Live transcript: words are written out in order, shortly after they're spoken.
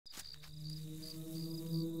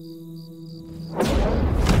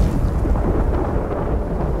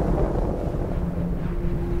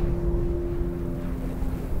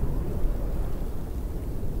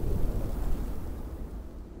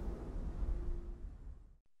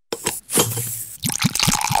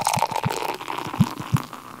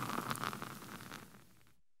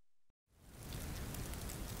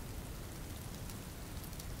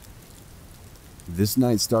This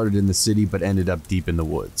night started in the city but ended up deep in the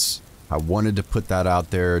woods. I wanted to put that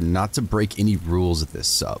out there, not to break any rules of this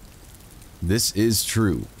sub. This is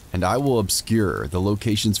true, and I will obscure the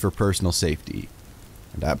locations for personal safety,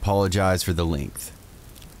 and I apologize for the length.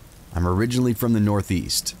 I'm originally from the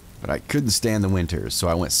Northeast, but I couldn't stand the winters, so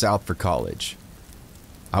I went south for college.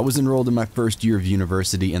 I was enrolled in my first year of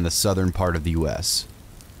university in the southern part of the US.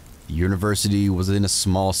 The university was in a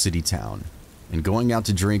small city town, and going out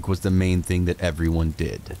to drink was the main thing that everyone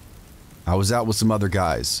did. I was out with some other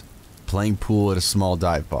guys, playing pool at a small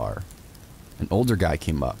dive bar. An older guy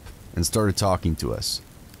came up and started talking to us,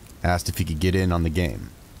 asked if he could get in on the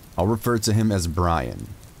game. I'll refer to him as Brian.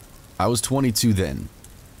 I was 22 then,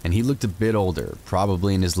 and he looked a bit older,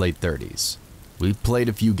 probably in his late 30s. We played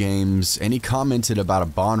a few games, and he commented about a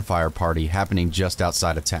bonfire party happening just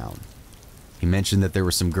outside of town. He mentioned that there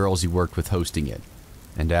were some girls he worked with hosting it,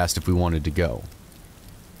 and asked if we wanted to go.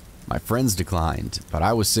 My friends declined, but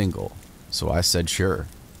I was single, so I said sure.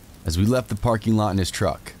 As we left the parking lot in his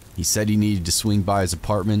truck, he said he needed to swing by his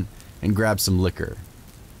apartment and grab some liquor.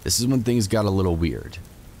 This is when things got a little weird.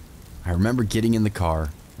 I remember getting in the car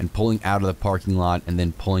and pulling out of the parking lot and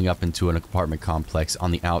then pulling up into an apartment complex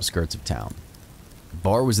on the outskirts of town. The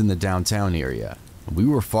bar was in the downtown area, and we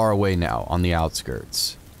were far away now on the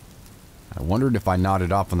outskirts. I wondered if I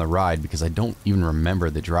nodded off on the ride because I don't even remember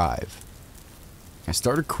the drive. I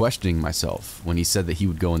started questioning myself when he said that he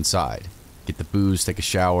would go inside, get the booze, take a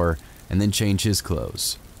shower, and then change his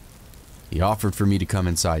clothes. He offered for me to come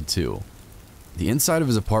inside too. The inside of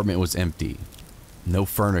his apartment was empty. No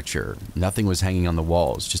furniture, nothing was hanging on the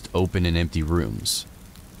walls, just open and empty rooms.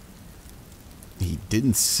 He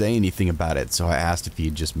didn't say anything about it, so I asked if he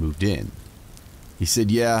had just moved in. He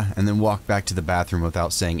said yeah, and then walked back to the bathroom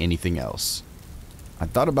without saying anything else. I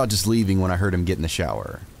thought about just leaving when I heard him get in the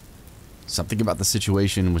shower. Something about the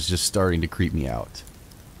situation was just starting to creep me out.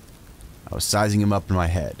 I was sizing him up in my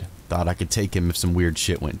head, thought I could take him if some weird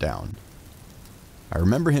shit went down. I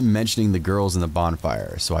remember him mentioning the girls in the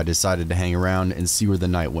bonfire, so I decided to hang around and see where the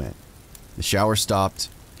night went. The shower stopped,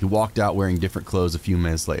 he walked out wearing different clothes a few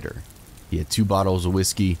minutes later. He had 2 bottles of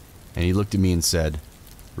whiskey, and he looked at me and said,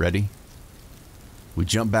 "Ready?" We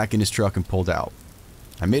jumped back in his truck and pulled out.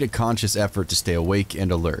 I made a conscious effort to stay awake and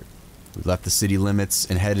alert. We left the city limits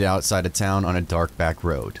and headed outside of town on a dark back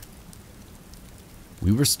road.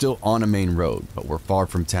 We were still on a main road, but we're far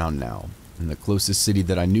from town now, and the closest city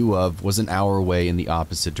that I knew of was an hour away in the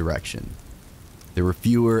opposite direction. There were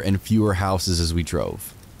fewer and fewer houses as we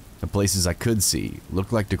drove. The places I could see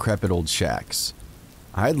looked like decrepit old shacks.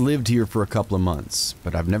 I had lived here for a couple of months,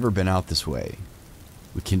 but I've never been out this way.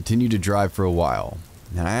 We continued to drive for a while,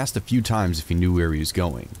 and I asked a few times if he knew where he was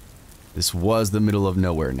going. This was the middle of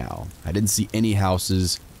nowhere now. I didn't see any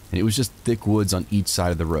houses, and it was just thick woods on each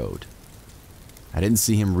side of the road. I didn't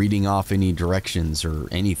see him reading off any directions or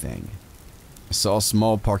anything. I saw a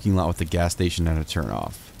small parking lot with a gas station and a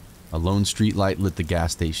turnoff. A lone street light lit the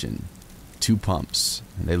gas station. 2 pumps,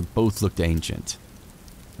 and they both looked ancient.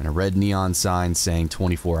 And a red neon sign saying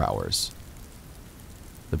 24 hours.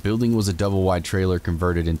 The building was a double-wide trailer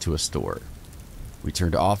converted into a store. We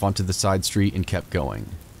turned off onto the side street and kept going.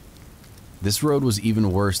 This road was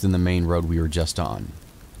even worse than the main road we were just on.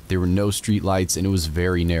 There were no street lights and it was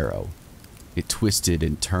very narrow. It twisted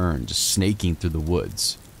and turned, just snaking through the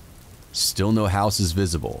woods. Still no houses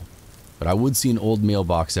visible, but I would see an old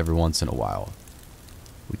mailbox every once in a while.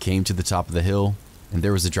 We came to the top of the hill, and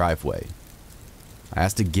there was a driveway. I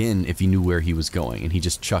asked again if he knew where he was going, and he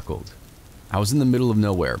just chuckled. I was in the middle of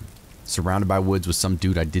nowhere, surrounded by woods with some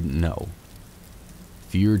dude I didn't know.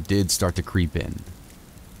 Fear did start to creep in.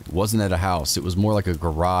 It wasn't at a house, it was more like a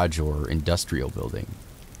garage or industrial building.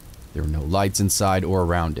 There were no lights inside or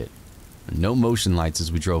around it, and no motion lights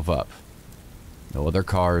as we drove up. No other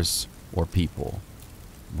cars or people.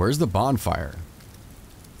 Where's the bonfire?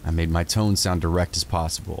 I made my tone sound direct as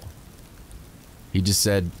possible. He just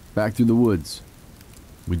said, "Back through the woods."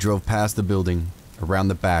 We drove past the building, around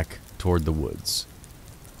the back, toward the woods.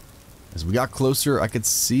 As we got closer, I could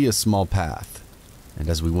see a small path, and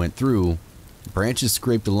as we went through, branches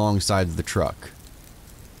scraped alongside of the truck.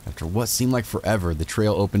 After what seemed like forever, the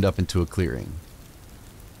trail opened up into a clearing.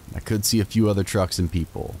 I could see a few other trucks and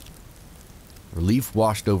people. Relief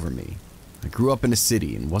washed over me. I grew up in a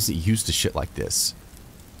city and wasn't used to shit like this.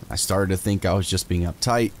 I started to think I was just being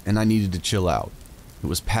uptight and I needed to chill out. It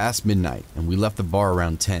was past midnight and we left the bar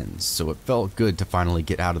around 10, so it felt good to finally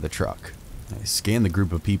get out of the truck. I scanned the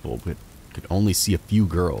group of people but could only see a few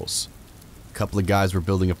girls. A couple of guys were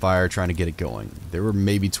building a fire trying to get it going. There were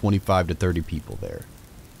maybe 25 to 30 people there.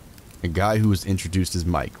 A guy who was introduced as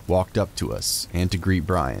Mike walked up to us and to greet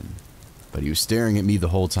Brian, but he was staring at me the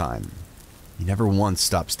whole time. He never once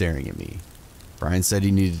stopped staring at me. Brian said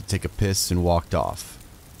he needed to take a piss and walked off.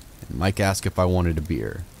 And Mike asked if I wanted a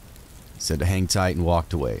beer. He said to hang tight and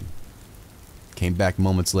walked away. Came back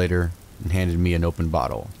moments later and handed me an open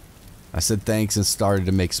bottle. I said thanks and started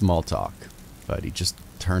to make small talk, but he just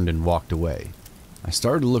turned and walked away. I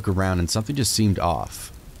started to look around and something just seemed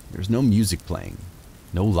off. There was no music playing,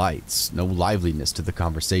 no lights, no liveliness to the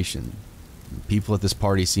conversation. People at this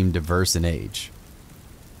party seemed diverse in age.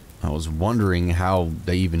 I was wondering how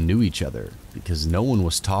they even knew each other, because no one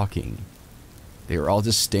was talking. They were all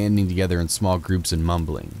just standing together in small groups and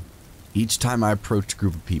mumbling. Each time I approached a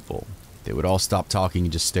group of people, they would all stop talking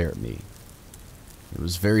and just stare at me. It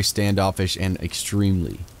was very standoffish and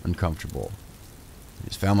extremely uncomfortable. I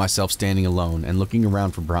just found myself standing alone and looking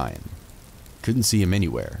around for Brian. Couldn't see him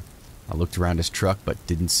anywhere. I looked around his truck but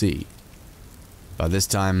didn't see. By this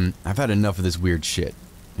time, I've had enough of this weird shit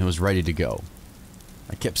and was ready to go.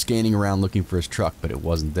 I kept scanning around looking for his truck, but it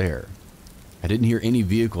wasn't there. I didn't hear any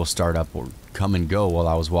vehicle start up or come and go while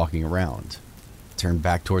I was walking around. I turned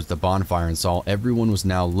back towards the bonfire and saw everyone was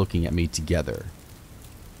now looking at me together.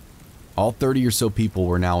 All 30 or so people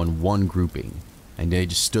were now in one grouping, and they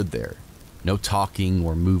just stood there. No talking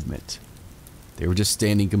or movement. They were just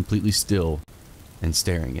standing completely still and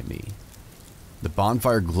staring at me. The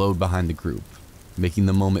bonfire glowed behind the group, making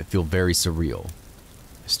the moment feel very surreal.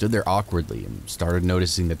 I stood there awkwardly and started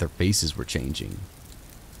noticing that their faces were changing.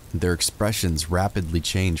 Their expressions rapidly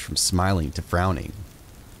changed from smiling to frowning,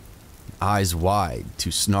 eyes wide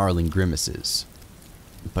to snarling grimaces.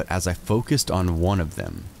 But as I focused on one of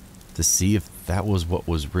them to see if that was what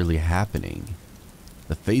was really happening,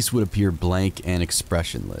 the face would appear blank and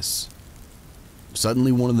expressionless.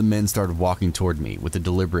 Suddenly, one of the men started walking toward me with a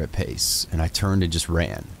deliberate pace, and I turned and just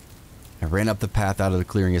ran. I ran up the path out of the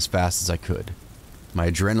clearing as fast as I could.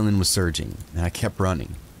 My adrenaline was surging, and I kept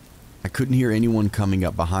running. I couldn't hear anyone coming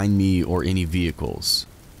up behind me or any vehicles,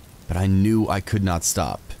 but I knew I could not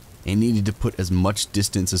stop and needed to put as much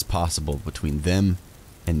distance as possible between them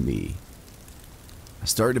and me. I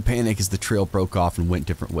started to panic as the trail broke off and went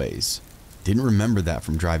different ways. Didn't remember that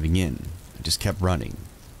from driving in. I just kept running.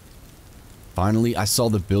 Finally, I saw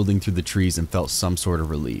the building through the trees and felt some sort of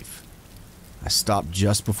relief. I stopped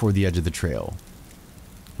just before the edge of the trail.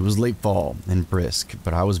 It was late fall and brisk,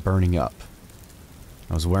 but I was burning up.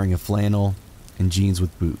 I was wearing a flannel and jeans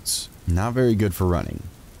with boots, not very good for running.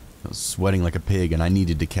 I was sweating like a pig and I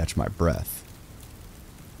needed to catch my breath.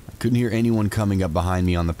 I couldn't hear anyone coming up behind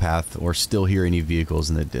me on the path or still hear any vehicles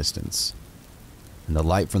in the distance. And the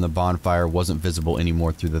light from the bonfire wasn't visible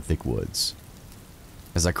anymore through the thick woods.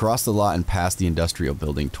 As I crossed the lot and passed the industrial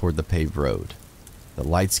building toward the paved road, the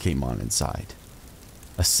lights came on inside.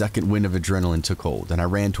 A second wind of adrenaline took hold, and I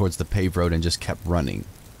ran towards the paved road and just kept running.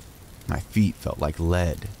 My feet felt like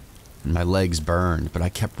lead, and my legs burned, but I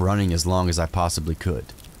kept running as long as I possibly could.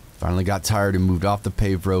 Finally got tired and moved off the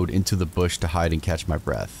paved road into the bush to hide and catch my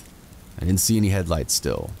breath. I didn't see any headlights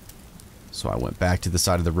still, so I went back to the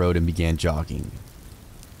side of the road and began jogging.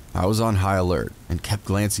 I was on high alert and kept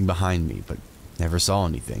glancing behind me, but never saw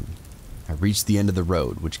anything. I reached the end of the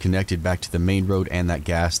road, which connected back to the main road and that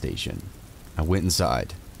gas station. I went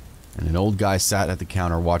inside, and an old guy sat at the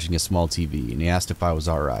counter watching a small TV, and he asked if I was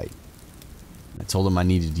alright. I told him I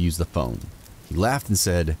needed to use the phone. He laughed and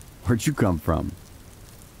said, "Where'd you come from?"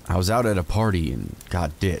 I was out at a party and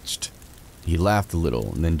got ditched. He laughed a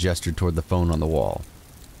little and then gestured toward the phone on the wall.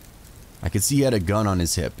 I could see he had a gun on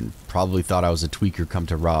his hip and probably thought I was a tweaker come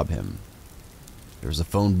to rob him. There was a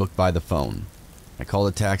phone book by the phone. I called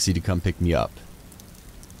a taxi to come pick me up.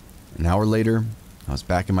 An hour later, I was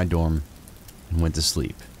back in my dorm and went to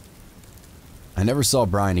sleep. I never saw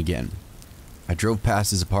Brian again. I drove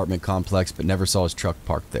past his apartment complex but never saw his truck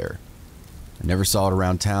parked there. I never saw it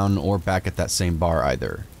around town or back at that same bar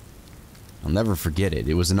either. I'll never forget it.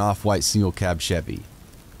 It was an off-white single cab Chevy,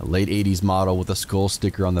 a late 80s model with a skull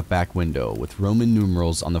sticker on the back window with Roman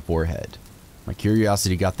numerals on the forehead. My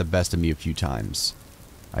curiosity got the best of me a few times.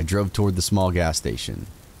 I drove toward the small gas station,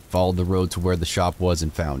 followed the road to where the shop was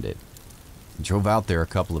and found it. I drove out there a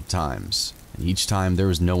couple of times, and each time there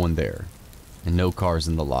was no one there, and no cars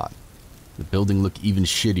in the lot. The building looked even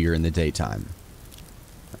shittier in the daytime.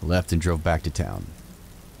 I left and drove back to town.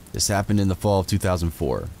 This happened in the fall of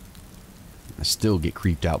 2004. I still get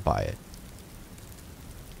creeped out by it.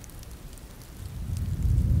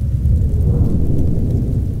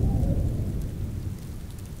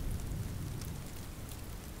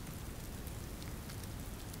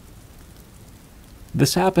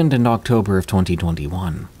 This happened in October of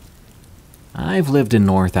 2021. I've lived in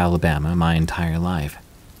North Alabama my entire life,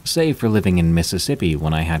 save for living in Mississippi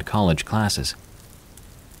when I had college classes.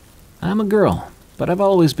 I'm a girl, but I've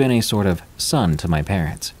always been a sort of son to my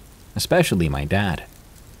parents, especially my dad.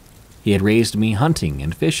 He had raised me hunting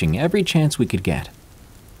and fishing every chance we could get.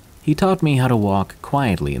 He taught me how to walk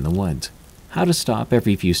quietly in the woods, how to stop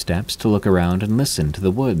every few steps to look around and listen to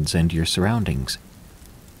the woods and your surroundings.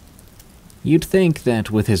 You'd think that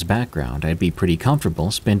with his background I'd be pretty comfortable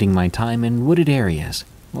spending my time in wooded areas,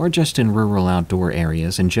 or just in rural outdoor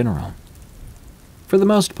areas in general. For the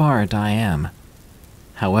most part, I am.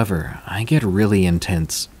 However, I get really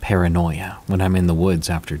intense paranoia when I'm in the woods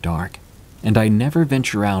after dark, and I never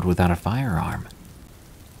venture out without a firearm.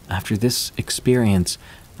 After this experience,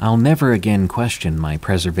 I'll never again question my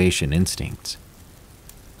preservation instincts.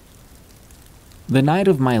 The night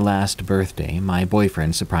of my last birthday, my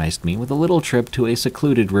boyfriend surprised me with a little trip to a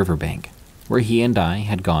secluded riverbank, where he and I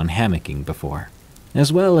had gone hammocking before,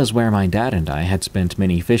 as well as where my dad and I had spent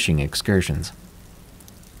many fishing excursions.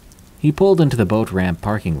 He pulled into the boat ramp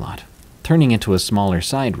parking lot, turning into a smaller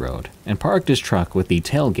side road, and parked his truck with the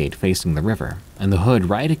tailgate facing the river and the hood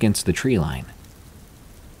right against the tree line.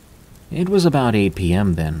 It was about 8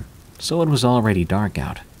 p.m. then, so it was already dark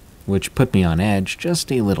out, which put me on edge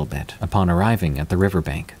just a little bit upon arriving at the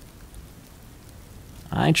riverbank.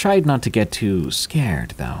 I tried not to get too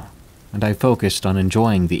scared, though, and I focused on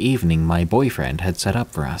enjoying the evening my boyfriend had set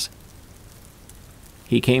up for us.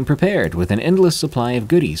 He came prepared with an endless supply of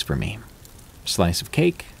goodies for me. Slice of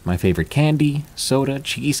cake, my favorite candy, soda,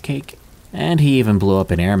 cheesecake, and he even blew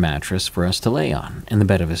up an air mattress for us to lay on in the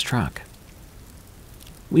bed of his truck.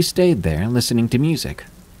 We stayed there listening to music,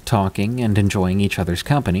 talking and enjoying each other's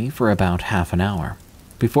company for about half an hour,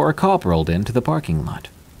 before a cop rolled into the parking lot.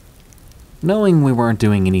 Knowing we weren't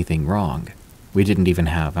doing anything wrong, we didn't even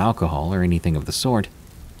have alcohol or anything of the sort,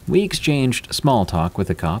 we exchanged small talk with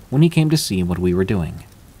the cop when he came to see what we were doing.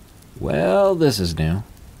 "Well, this is new,"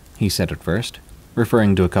 he said at first,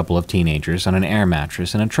 referring to a couple of teenagers on an air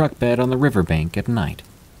mattress in a truck bed on the riverbank at night.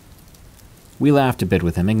 We laughed a bit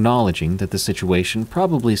with him, acknowledging that the situation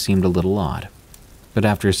probably seemed a little odd. But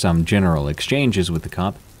after some general exchanges with the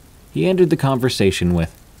cop, he ended the conversation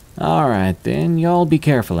with, "All right then, y'all be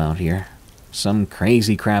careful out here. Some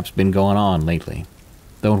crazy crap's been going on lately.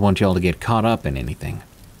 Don't want y'all to get caught up in anything."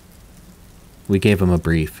 We gave him a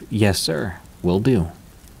brief, "Yes sir, will do,"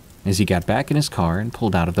 as he got back in his car and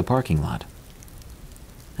pulled out of the parking lot.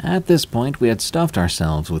 At this point, we had stuffed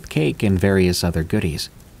ourselves with cake and various other goodies,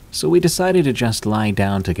 so we decided to just lie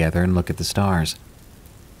down together and look at the stars.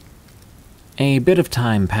 A bit of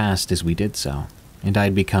time passed as we did so, and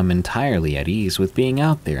I'd become entirely at ease with being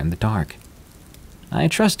out there in the dark. I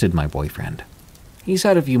trusted my boyfriend. He's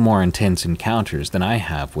had a few more intense encounters than I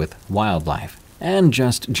have with wildlife, and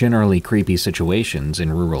just generally creepy situations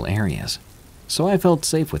in rural areas, so I felt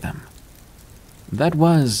safe with him. That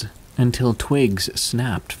was until twigs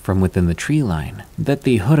snapped from within the tree line that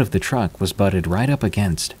the hood of the truck was butted right up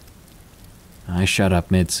against. I shut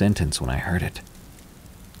up mid-sentence when I heard it.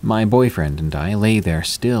 My boyfriend and I lay there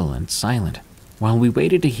still and silent while we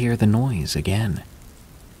waited to hear the noise again.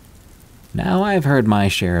 Now I've heard my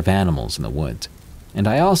share of animals in the woods, and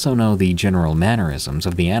I also know the general mannerisms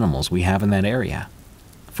of the animals we have in that area.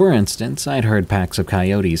 For instance, I'd heard packs of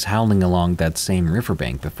coyotes howling along that same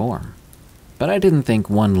riverbank before, but I didn't think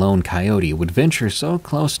one lone coyote would venture so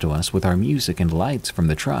close to us with our music and lights from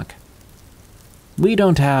the truck. We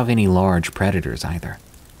don't have any large predators either.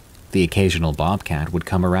 The occasional bobcat would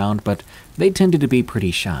come around, but they tended to be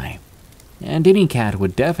pretty shy, and any cat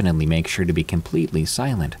would definitely make sure to be completely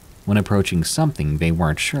silent when approaching something they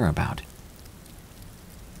weren't sure about.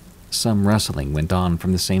 Some rustling went on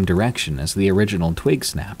from the same direction as the original twig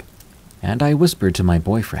snap, and I whispered to my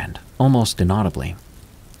boyfriend, almost inaudibly,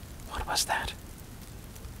 "What was that?"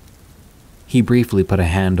 He briefly put a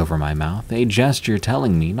hand over my mouth, a gesture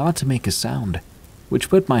telling me not to make a sound, which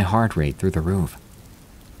put my heart rate through the roof.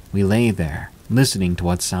 We lay there, listening to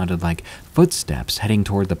what sounded like footsteps heading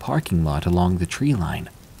toward the parking lot along the tree line.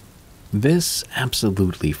 This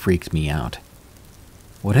absolutely freaked me out.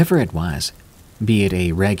 Whatever it was, be it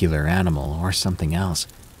a regular animal or something else,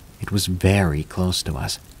 it was very close to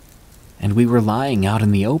us, and we were lying out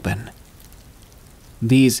in the open.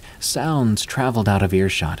 These sounds traveled out of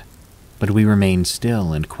earshot, but we remained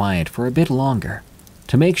still and quiet for a bit longer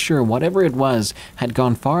to make sure whatever it was had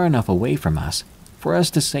gone far enough away from us for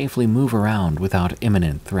us to safely move around without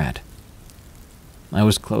imminent threat. I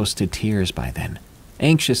was close to tears by then,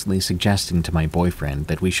 anxiously suggesting to my boyfriend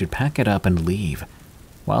that we should pack it up and leave,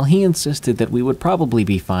 while he insisted that we would probably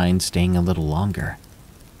be fine staying a little longer.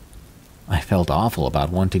 I felt awful about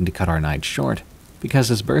wanting to cut our night short, because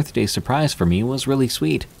his birthday surprise for me was really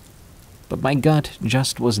sweet, but my gut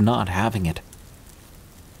just was not having it.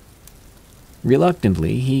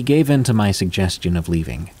 Reluctantly, he gave in to my suggestion of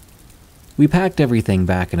leaving. We packed everything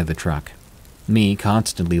back into the truck, me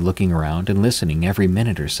constantly looking around and listening every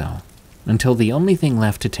minute or so, until the only thing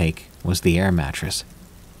left to take was the air mattress.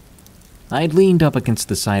 I'd leaned up against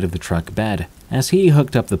the side of the truck bed as he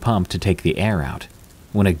hooked up the pump to take the air out,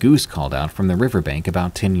 when a goose called out from the riverbank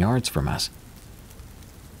about 10 yards from us.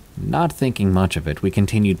 Not thinking much of it, we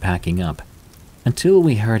continued packing up, until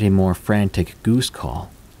we heard a more frantic goose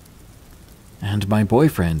call. And my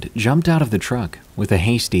boyfriend jumped out of the truck with a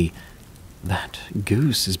hasty, "That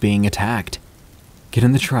goose is being attacked. Get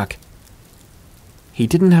in the truck." He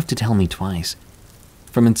didn't have to tell me twice.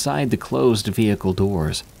 From inside the closed vehicle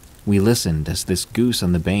doors, we listened as this goose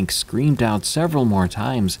on the bank screamed out several more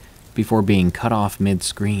times before being cut off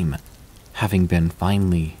mid-scream, having been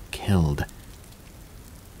finally killed.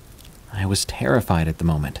 I was terrified at the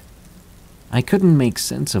moment. I couldn't make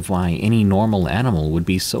sense of why any normal animal would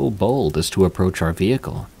be so bold as to approach our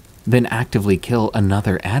vehicle, then actively kill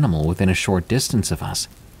another animal within a short distance of us.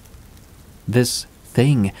 This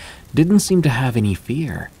thing didn't seem to have any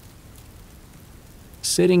fear.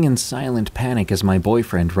 Sitting in silent panic as my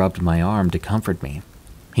boyfriend rubbed my arm to comfort me,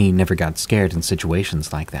 he never got scared in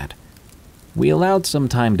situations like that, we allowed some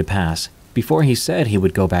time to pass before he said he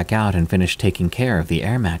would go back out and finish taking care of the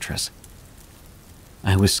air mattress.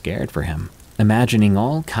 I was scared for him, imagining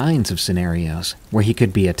all kinds of scenarios where he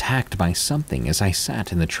could be attacked by something as I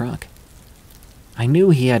sat in the truck. I knew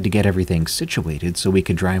he had to get everything situated so we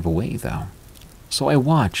could drive away, though, so I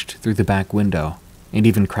watched through the back window and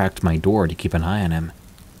even cracked my door to keep an eye on him.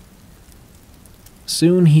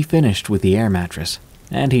 Soon he finished with the air mattress,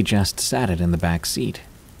 and he just sat it in the back seat.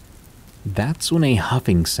 That's when a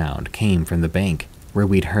huffing sound came from the bank where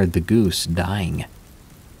we'd heard the goose dying.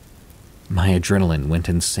 My adrenaline went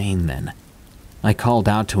insane then. I called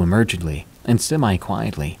out to him urgently and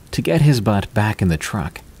semi-quietly to get his butt back in the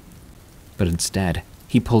truck. But instead,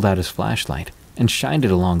 he pulled out his flashlight and shined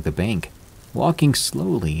it along the bank, walking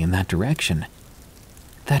slowly in that direction.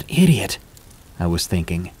 That idiot, I was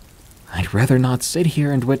thinking. I'd rather not sit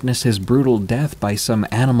here and witness his brutal death by some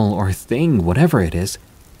animal or thing, whatever it is.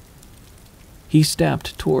 He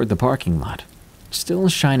stepped toward the parking lot, still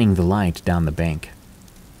shining the light down the bank.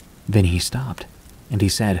 Then he stopped, and he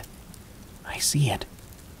said, "I see it."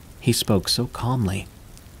 He spoke so calmly.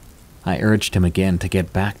 I urged him again to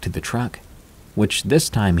get back to the truck, which this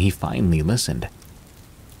time he finally listened.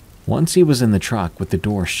 Once he was in the truck with the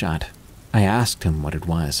door shut, I asked him what it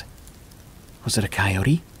was. Was it a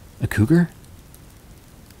coyote? A cougar?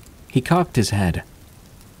 He cocked his head.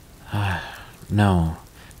 No,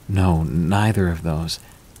 neither of those.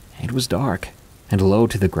 It was dark and low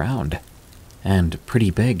to the ground, and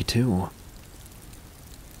pretty big too.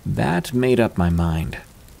 That made up my mind.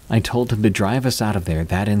 I told him to drive us out of there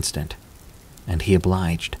that instant, and he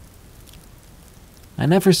obliged. I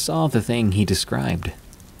never saw the thing he described,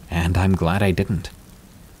 and I'm glad I didn't.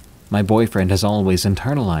 My boyfriend has always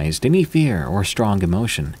internalized any fear or strong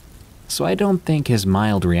emotion, so I don't think his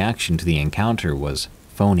mild reaction to the encounter was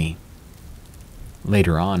phony.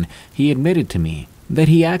 Later on, he admitted to me that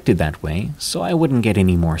he acted that way so I wouldn't get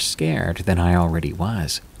any more scared than I already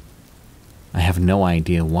was. I have no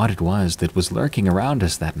idea what it was that was lurking around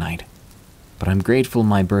us that night, but I'm grateful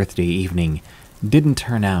my birthday evening didn't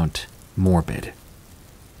turn out morbid.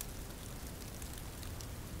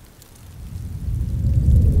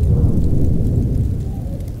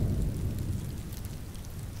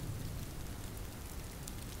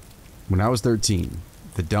 When I was 13,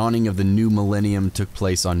 the dawning of the new millennium took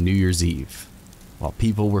place on New Year's Eve. While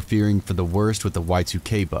people were fearing for the worst with the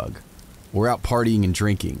Y2K bug, or out partying and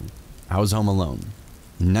drinking, I was home alone.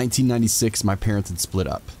 In 1996, my parents had split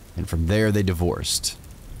up, and from there they divorced.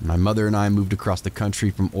 My mother and I moved across the country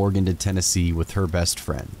from Oregon to Tennessee with her best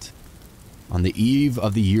friend. On the eve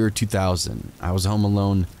of the year 2000, I was home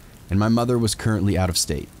alone, and my mother was currently out of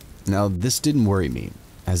state. Now, this didn't worry me,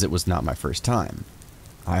 as it was not my first time.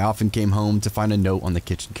 I often came home to find a note on the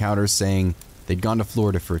kitchen counter saying they'd gone to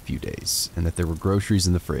Florida for a few days and that there were groceries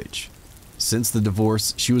in the fridge. Since the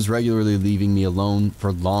divorce, she was regularly leaving me alone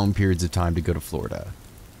for long periods of time to go to Florida.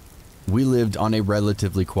 We lived on a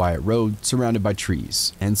relatively quiet road surrounded by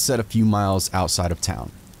trees and set a few miles outside of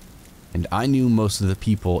town. And I knew most of the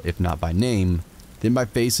people, if not by name, then by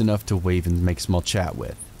face enough to wave and make small chat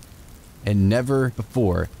with. And never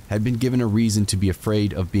before had been given a reason to be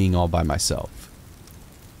afraid of being all by myself.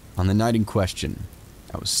 On the night in question,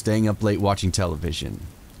 I was staying up late watching television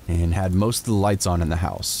and had most of the lights on in the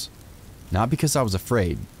house. Not because I was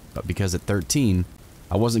afraid, but because at 13,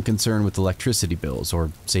 I wasn't concerned with electricity bills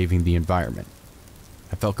or saving the environment.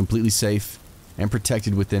 I felt completely safe and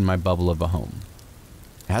protected within my bubble of a home.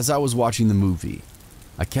 As I was watching the movie,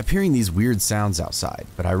 I kept hearing these weird sounds outside,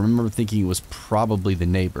 but I remember thinking it was probably the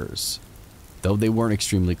neighbors. Though they weren't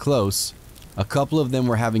extremely close, a couple of them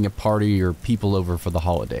were having a party or people over for the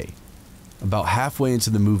holiday. About halfway into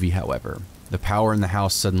the movie, however, the power in the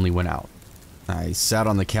house suddenly went out. I sat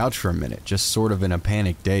on the couch for a minute, just sort of in a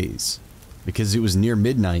panic daze, because it was near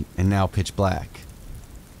midnight and now pitch black.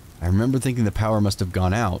 I remember thinking the power must have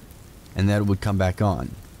gone out and that it would come back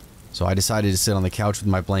on, so I decided to sit on the couch with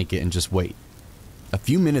my blanket and just wait. A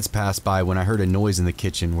few minutes passed by when I heard a noise in the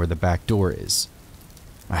kitchen where the back door is.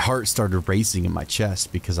 My heart started racing in my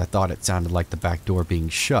chest because I thought it sounded like the back door being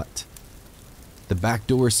shut. The back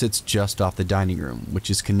door sits just off the dining room, which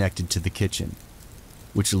is connected to the kitchen,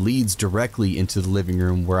 which leads directly into the living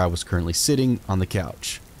room where I was currently sitting on the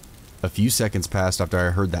couch. A few seconds passed after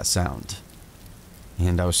I heard that sound,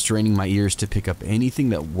 and I was straining my ears to pick up anything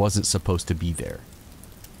that wasn't supposed to be there.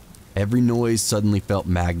 Every noise suddenly felt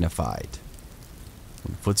magnified.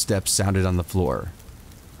 When footsteps sounded on the floor,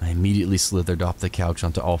 I immediately slithered off the couch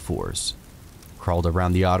onto all fours, crawled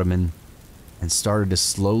around the ottoman, and started as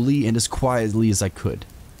slowly and as quietly as I could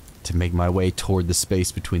to make my way toward the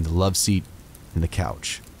space between the love seat and the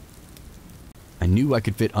couch. I knew I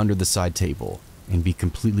could fit under the side table and be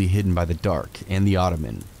completely hidden by the dark and the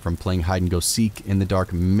ottoman from playing hide and go seek in the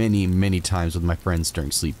dark many times with my friends during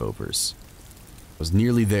sleepovers. I was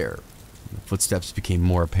nearly there when the footsteps became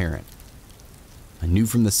more apparent. I knew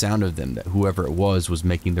from the sound of them that whoever it was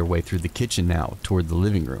making their way through the kitchen now toward the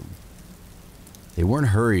living room. They weren't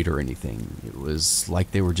hurried or anything. It was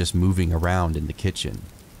like they were just moving around in the kitchen.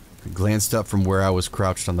 I glanced up from where I was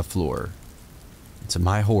crouched on the floor. And to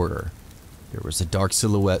my horror, there was a dark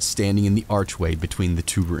silhouette standing in the archway between the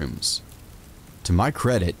two rooms. To my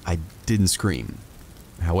credit, I didn't scream.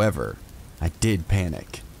 However, I did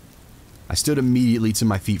panic. I stood immediately to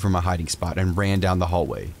my feet from my hiding spot and ran down the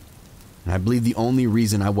hallway. And I believe the only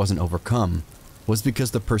reason I wasn't overcome was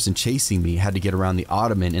because the person chasing me had to get around the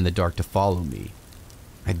ottoman in the dark to follow me.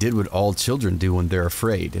 I did what all children do when they're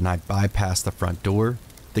afraid, and I bypassed the front door,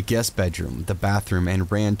 the guest bedroom, the bathroom,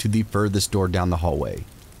 and ran to the furthest door down the hallway,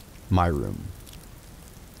 my room.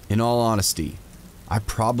 In all honesty, I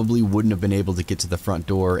probably wouldn't have been able to get to the front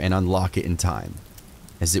door and unlock it in time,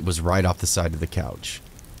 as it was right off the side of the couch.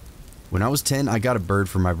 When I was 10, I got a bird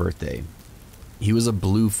for my birthday. He was a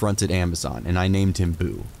blue-fronted Amazon, and I named him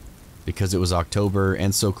Boo, because it was October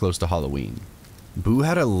and so close to Halloween. Boo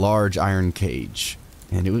had a large iron cage,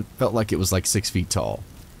 and it felt like it was like 6 feet tall,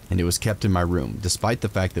 and it was kept in my room, despite the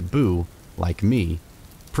fact that Boo, like me,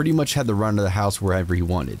 pretty much had the run of the house wherever he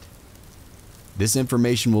wanted. This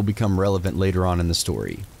information will become relevant later on in the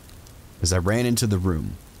story. As I ran into the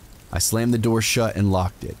room, I slammed the door shut and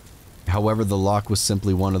locked it. However, the lock was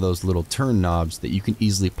simply one of those little turn knobs that you can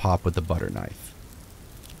easily pop with a butter knife.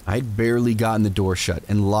 I had barely gotten the door shut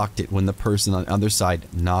and locked it when the person on the other side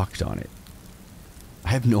knocked on it. I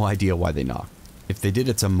have no idea why they knocked. If they did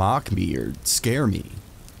it to mock me or scare me.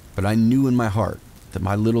 But I knew in my heart that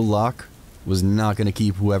my little lock was not going to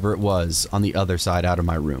keep whoever it was on the other side out of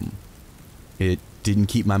my room. It didn't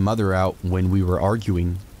keep my mother out when we were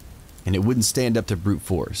arguing, and it wouldn't stand up to brute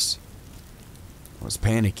force. I was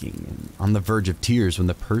panicking and on the verge of tears when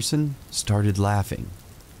the person started laughing.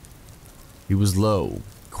 He was low,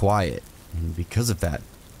 quiet, and because of that,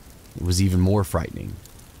 it was even more frightening.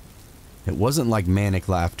 It wasn't like manic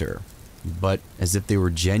laughter, but as if they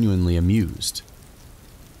were genuinely amused.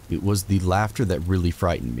 It was the laughter that really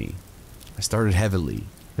frightened me. I started heavily,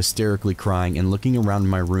 hysterically crying and looking around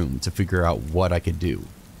my room to figure out what I could do.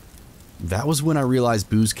 That was when I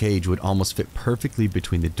realized Boo's cage would almost fit perfectly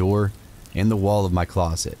between the door and the wall of my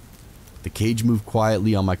closet. The cage moved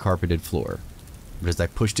quietly on my carpeted floor, but as I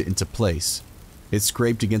pushed it into place, it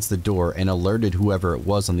scraped against the door and alerted whoever it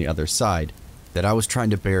was on the other side that I was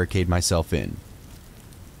trying to barricade myself in.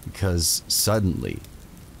 Because suddenly,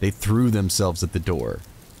 they threw themselves at the door,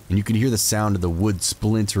 and you could hear the sound of the wood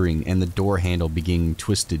splintering and the door handle being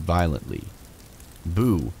twisted violently.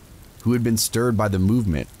 Boo, who had been stirred by the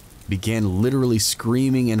movement, began literally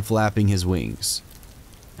screaming and flapping his wings.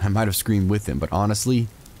 I might have screamed with him, but honestly,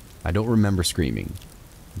 I don't remember screaming.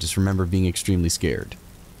 I just remember being extremely scared,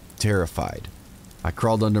 terrified. I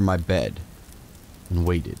crawled under my bed and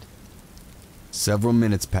waited. Several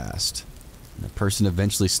minutes passed, and the person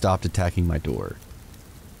eventually stopped attacking my door.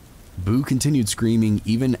 Boo continued screaming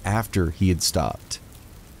even after he had stopped.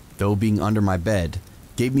 Though being under my bed,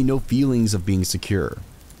 gave me no feelings of being secure.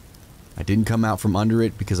 I didn't come out from under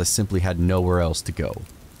it because I simply had nowhere else to go.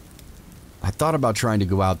 I thought about trying to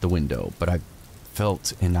go out the window, but I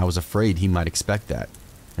felt and I was afraid he might expect that,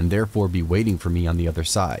 and therefore be waiting for me on the other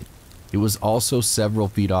side. It was also several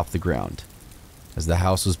feet off the ground, as the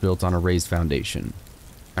house was built on a raised foundation.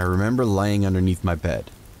 I remember laying underneath my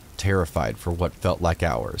bed, terrified for what felt like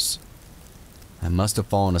hours. I must have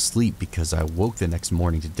fallen asleep because I woke the next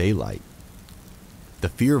morning to daylight. The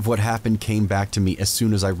fear of what happened came back to me as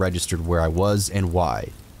soon as I registered where I was and why,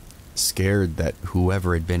 scared that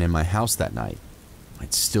whoever had been in my house that night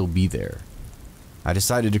might still be there. I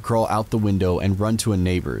decided to crawl out the window and run to a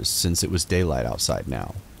neighbor's since it was daylight outside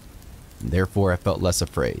now, and therefore I felt less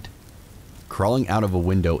afraid. Crawling out of a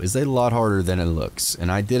window is a lot harder than it looks,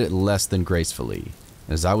 and I did it less than gracefully,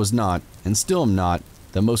 as I was not, and still am not,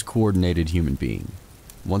 the most coordinated human being.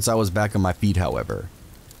 Once I was back on my feet, however,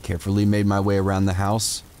 carefully made my way around the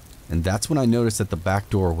house, and that's when I noticed that the back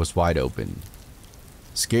door was wide open.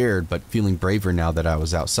 Scared, but feeling braver now that I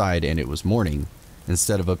was outside and it was morning,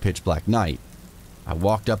 instead of a pitch black night, I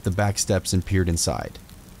walked up the back steps and peered inside.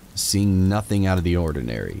 Seeing nothing out of the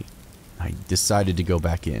ordinary, I decided to go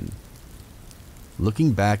back in.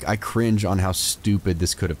 Looking back, I cringe on how stupid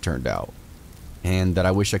this could have turned out, and that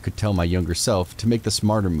I wish I could tell my younger self to make the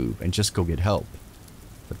smarter move and just go get help.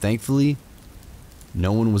 But thankfully,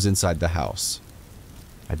 no one was inside the house.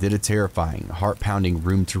 I did a terrifying, heart-pounding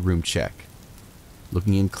room-to-room check,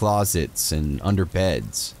 looking in closets and under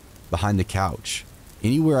beds, behind the couch,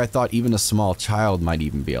 anywhere I thought even a small child might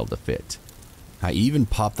even be able to fit. I even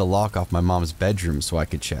popped the lock off my mom's bedroom so I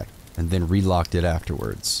could check, and then relocked it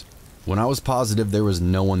afterwards. When I was positive there was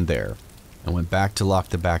no one there, I went back to lock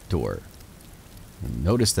the back door, and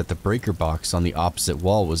noticed that the breaker box on the opposite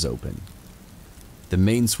wall was open. The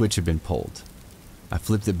main switch had been pulled. I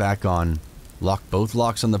flipped it back on, locked both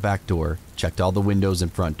locks on the back door, checked all the windows and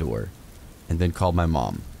front door, and then called my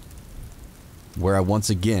mom, where I once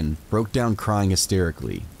again broke down crying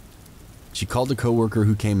hysterically. She called a coworker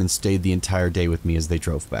who came and stayed the entire day with me as they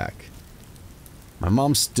drove back. My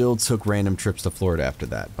mom still took random trips to Florida after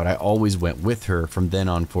that, but I always went with her from then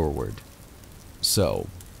on forward. So,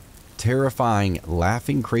 terrifying,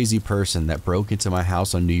 laughing, crazy person that broke into my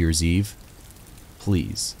house on New Year's Eve,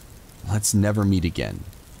 please, let's never meet again.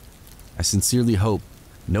 I sincerely hope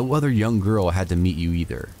no other young girl had to meet you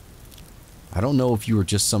either. I don't know if you were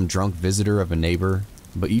just some drunk visitor of a neighbor,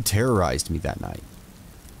 but you terrorized me that night.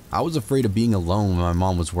 I was afraid of being alone when my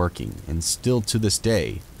mom was working, and still to this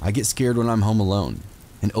day, I get scared when I'm home alone,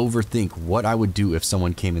 and overthink what I would do if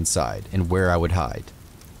someone came inside and where I would hide.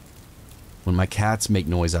 When my cats make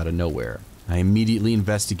noise out of nowhere, I immediately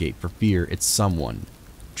investigate for fear it's someone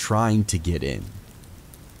trying to get in.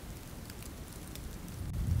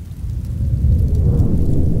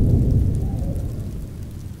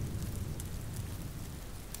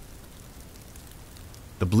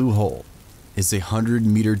 The Blue Hole is a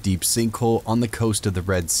 100-meter deep sinkhole on the coast of the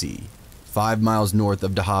Red Sea, 5 miles north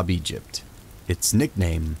of Dahab, Egypt. Its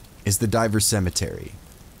nickname is the Divers Cemetery.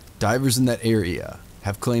 Divers in that area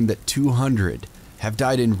have claimed that 200 have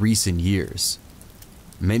died in recent years.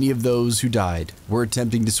 Many of those who died were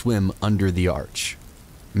attempting to swim under the arch.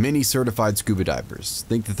 Many certified scuba divers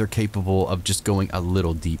think that they're capable of just going a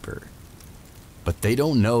little deeper. But they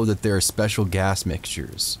don't know that there are special gas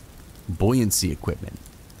mixtures, buoyancy equipment,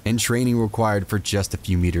 and training required for just a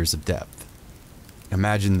few meters of depth.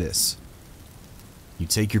 Imagine this. You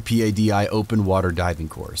take your PADI open water diving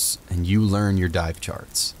course and you learn your dive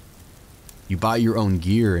charts. You buy your own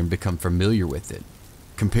gear and become familiar with it.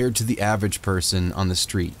 Compared to the average person on the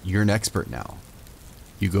street, you're an expert now.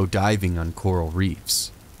 You go diving on coral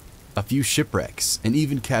reefs, a few shipwrecks, and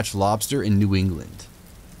even catch lobster in New England.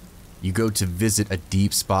 You go to visit a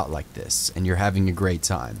deep spot like this and you're having a great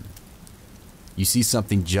time. You see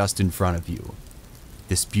something just in front of you,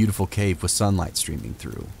 this beautiful cave with sunlight streaming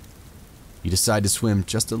through. You decide to swim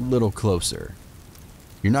just a little closer.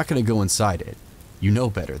 You're not going to go inside it, you know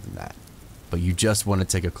better than that, but you just want to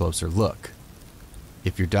take a closer look.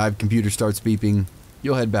 If your dive computer starts beeping,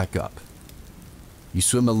 you'll head back up. You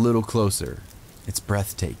swim a little closer, it's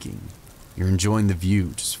breathtaking. You're enjoying the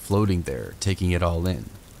view, just floating there, taking it all in.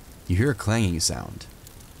 You hear a clanging sound.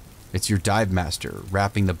 It's your dive master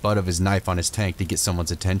rapping the butt of his knife on his tank to get someone's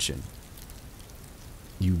attention.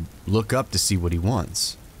 You look up to see what he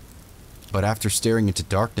wants. But after staring into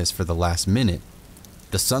darkness for the last minute,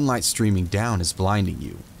 the sunlight streaming down is blinding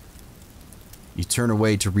you. You turn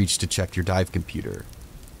away to reach to check your dive computer.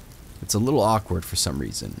 It's a little awkward for some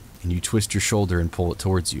reason, and you twist your shoulder and pull it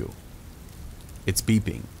towards you. It's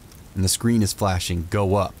beeping, and the screen is flashing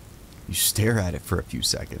 "Go up," You stare at it for a few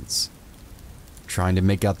seconds, trying to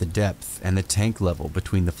make out the depth and the tank level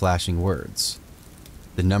between the flashing words.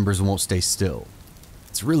 The numbers won't stay still.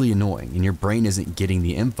 It's really annoying, and your brain isn't getting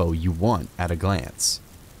the info you want at a glance.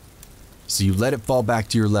 So you let it fall back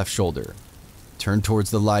to your left shoulder, turn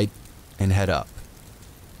towards the light, and head up.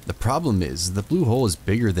 The problem is, the blue hole is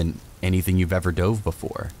bigger than anything you've ever dove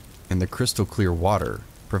before, and the crystal clear water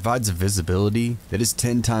provides a visibility that is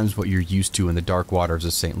 10 times what you're used to in the dark waters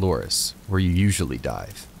of St. Louis, where you usually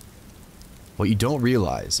dive. What you don't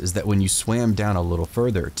realize is that when you swam down a little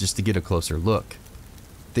further just to get a closer look,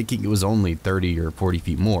 thinking it was only 30 or 40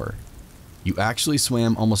 feet more, you actually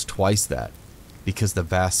swam almost twice that, because the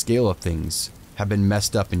vast scale of things have been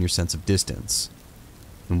messed up in your sense of distance.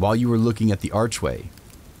 And while you were looking at the archway,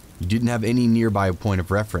 you didn't have any nearby point of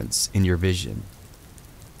reference in your vision.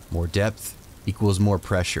 More depth equals more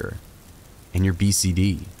pressure, and your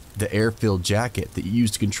BCD, the air-filled jacket that you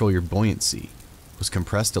used to control your buoyancy, was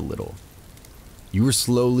compressed a little. You were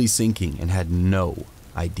slowly sinking and had no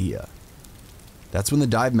idea. That's when the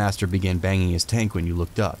dive master began banging his tank when you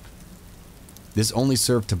looked up. This only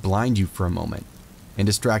served to blind you for a moment and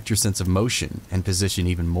distract your sense of motion and position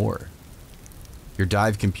even more. Your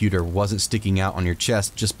dive computer wasn't sticking out on your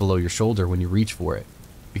chest just below your shoulder when you reached for it,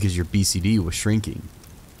 because your BCD was shrinking.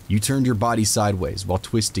 You turned your body sideways while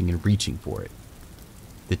twisting and reaching for it.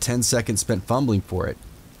 The 10 seconds spent fumbling for it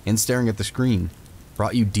and staring at the screen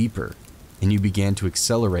brought you deeper, and you began to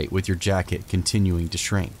accelerate with your jacket continuing to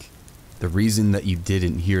shrink. The reason that you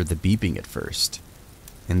didn't hear the beeping at first,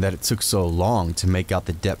 and that it took so long to make out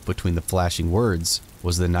the depth between the flashing words,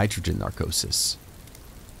 was the nitrogen narcosis.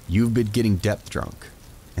 You've been getting depth drunk,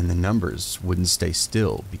 and the numbers wouldn't stay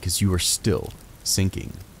still because you were still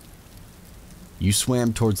sinking. You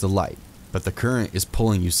swam towards the light, but the current is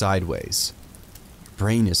pulling you sideways. Your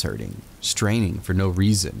brain is hurting, straining for no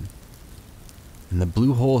reason. And the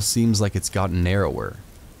blue hole seems like it's gotten narrower,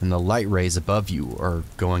 and the light rays above you are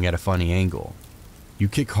going at a funny angle. You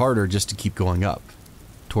kick harder just to keep going up,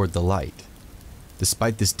 toward the light.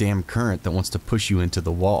 Despite this damn current that wants to push you into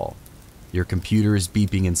the wall, your computer is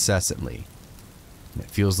beeping incessantly, and it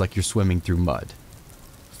feels like you're swimming through mud.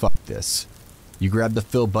 Fuck this. You grab the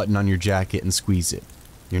fill button on your jacket and squeeze it.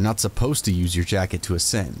 You're not supposed to use your jacket to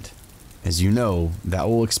ascend. As you know, that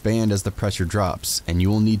will expand as the pressure drops, and you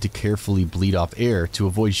will need to carefully bleed off air to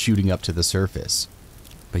avoid shooting up to the surface.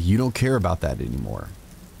 But you don't care about that anymore.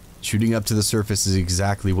 Shooting up to the surface is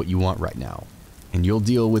exactly what you want right now, and you'll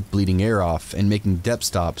deal with bleeding air off and making depth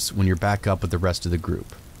stops when you're back up with the rest of the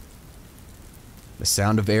group. The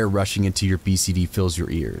sound of air rushing into your BCD fills your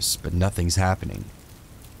ears, but nothing's happening.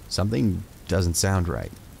 Something doesn't sound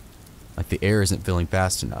right, like the air isn't filling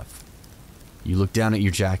fast enough. You look down at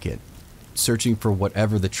your jacket, searching for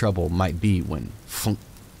whatever the trouble might be when, funk,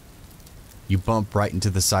 you bump right into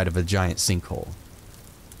the side of a giant sinkhole.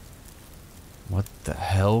 What the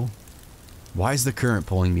hell? Why is the current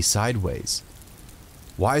pulling me sideways?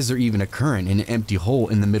 Why is there even a current in an empty hole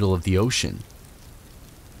in the middle of the ocean?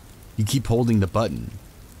 You keep holding the button.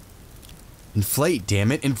 Inflate,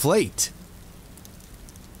 damn it, inflate!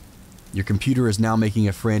 Your computer is now making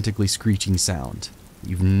a frantically screeching sound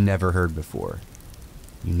you've never heard before.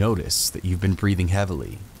 You notice that you've been breathing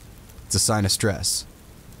heavily. It's a sign of stress.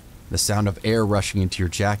 The sound of air rushing into your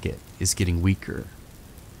jacket is getting weaker.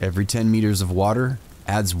 Every 10 meters of water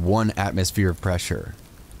adds 1 atmosphere of pressure.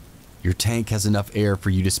 Your tank has enough air for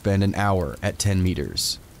you to spend an hour at 10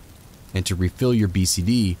 meters, and to refill your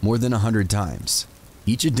BCD more than 100 times.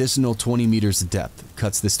 Each additional 20 meters of depth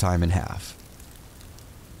cuts this time in half.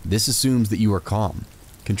 This assumes that you are calm,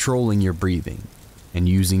 controlling your breathing, and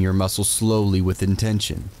using your muscles slowly with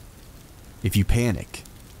intention. If you panic,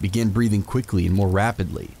 begin breathing quickly and more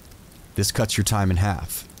rapidly. This cuts your time in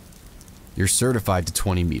half. You're certified to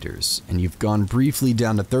 20 meters, and you've gone briefly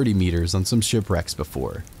down to 30 meters on some shipwrecks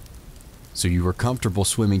before. So you were comfortable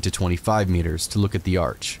swimming to 25 meters to look at the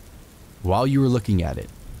arch. While you were looking at it,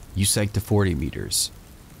 you sank to 40 meters.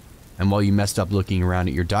 And while you messed up looking around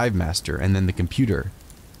at your dive master and then the computer,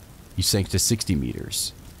 you sank to 60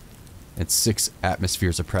 meters. It's 6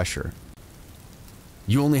 atmospheres of pressure.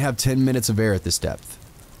 You only have 10 minutes of air at this depth.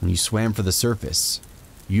 When you swam for the surface,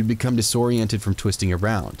 you'd become disoriented from twisting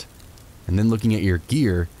around. And then looking at your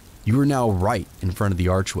gear, you were now right in front of the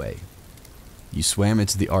archway. You swam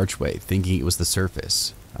into the archway thinking it was the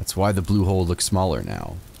surface. That's why the blue hole looks smaller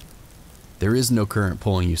now. There is no current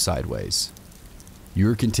pulling you sideways. You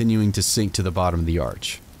are continuing to sink to the bottom of the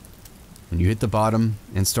arch. When you hit the bottom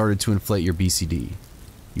and started to inflate your BCD,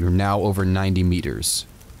 you are now over 90 meters.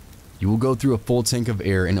 You will go through a full tank of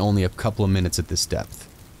air in only a couple of minutes at this depth.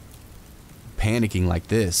 Panicking like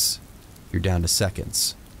this you're down to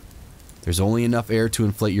seconds. There's only enough air to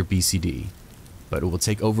inflate your BCD, but it will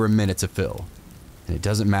take over a minute to fill, and it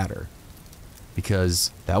doesn't matter,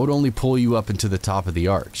 because that would only pull you up into the top of the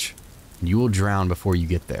arch, and you will drown before you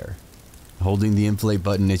get there, holding the inflate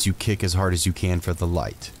button as you kick as hard as you can for the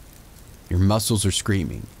light. Your muscles are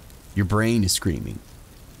screaming. Your brain is screaming.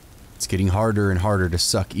 It's getting harder and harder to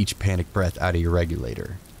suck each panic breath out of your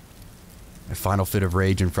regulator. A final fit of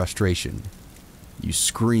rage and frustration, you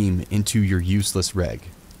scream into your useless reg.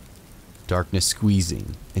 Darkness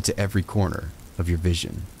squeezing into every corner of your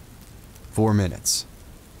vision. 4 minutes.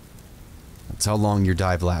 That's how long your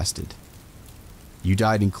dive lasted. You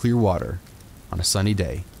died in clear water on a sunny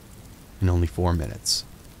day in only 4 minutes.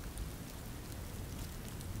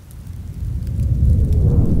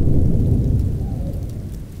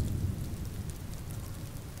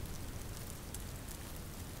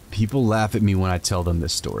 People laugh at me when I tell them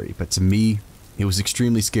this story, but to me, it was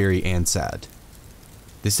extremely scary and sad.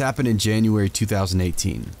 This happened in January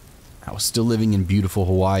 2018. I was still living in beautiful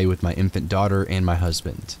Hawaii with my infant daughter and my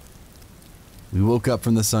husband. We woke up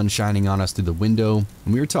from the sun shining on us through the window,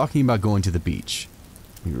 and we were talking about going to the beach.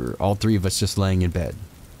 We were all three of us just laying in bed,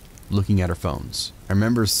 looking at our phones. I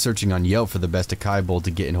remember searching on Yelp for the best acai bowl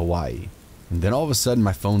to get in Hawaii, and then all of a sudden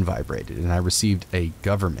my phone vibrated and I received a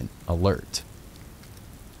government alert.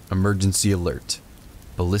 Emergency alert.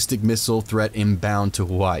 Ballistic missile threat inbound to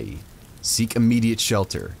Hawaii. Seek immediate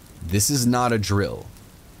shelter. This is not a drill.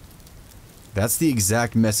 That's the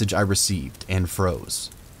exact message I received and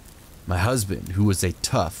froze. My husband, who was a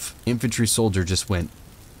tough infantry soldier, just went,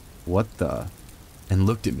 "What the?" and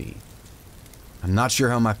looked at me. I'm not sure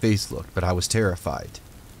how my face looked, but I was terrified.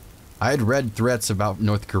 I had read threats about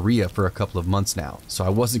North Korea for a couple of months now, so I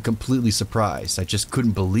wasn't completely surprised. I just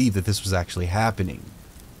couldn't believe that this was actually happening.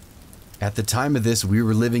 At the time of this, we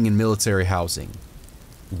were living in military housing.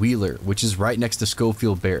 Wheeler, which is right next to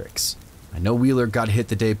Schofield Barracks. I know Wheeler got hit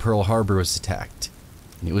the day Pearl Harbor was attacked,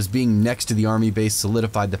 and it was being next to the army base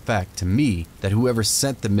solidified the fact to me that whoever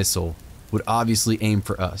sent the missile would obviously aim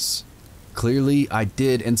for us. Clearly, I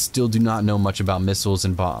did and still do not know much about missiles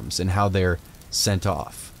and bombs and how they're sent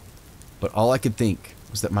off. But all I could think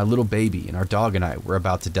was that my little baby and our dog and I were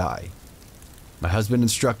about to die. My husband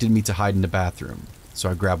instructed me to hide in the bathroom, so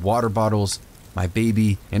I grabbed water bottles, my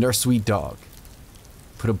baby, and our sweet dog,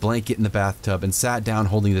 put a blanket in the bathtub, and sat down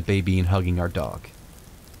holding the baby and hugging our dog.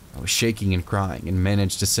 I was shaking and crying and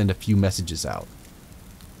managed to send a few messages out.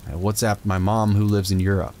 I WhatsApped my mom, who lives in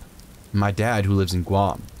Europe, and my dad, who lives in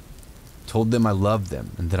Guam. Told them I loved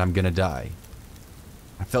them and that I'm gonna die.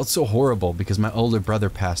 I felt so horrible because my older brother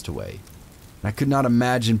passed away, and I could not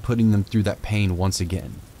imagine putting them through that pain once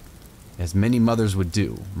again. As many mothers would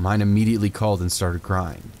do, mine immediately called and started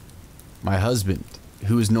crying. My husband,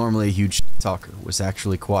 who is normally a huge talker, was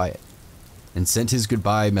actually quiet and sent his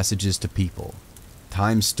goodbye messages to people.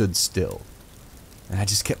 Time stood still, and I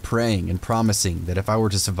just kept praying and promising that if I were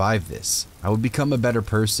to survive this, I would become a better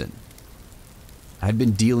person. I had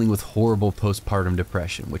been dealing with horrible postpartum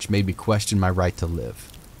depression, which made me question my right to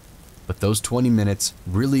live. But those 20 minutes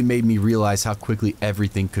really made me realize how quickly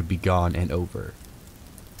everything could be gone and over.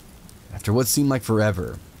 After what seemed like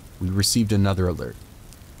forever, we received another alert.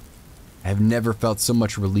 I have never felt so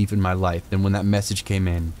much relief in my life than when that message came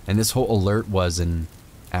in, and this whole alert was an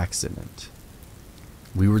accident.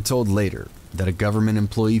 We were told later that a government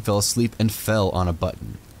employee fell asleep and fell on a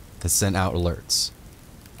button that sent out alerts.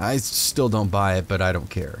 I still don't buy it, but I don't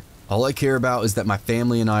care. All I care about is that my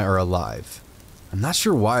family and I are alive. I'm not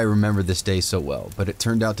sure why I remember this day so well, but it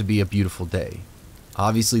turned out to be a beautiful day.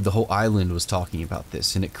 Obviously, the whole island was talking about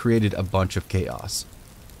this, and it created a bunch of chaos.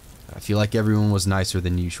 I feel like everyone was nicer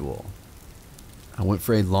than usual. I went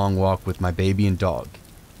for a long walk with my baby and dog,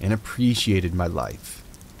 and appreciated my life,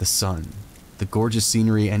 the sun, the gorgeous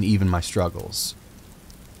scenery, and even my struggles.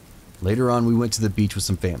 Later on, we went to the beach with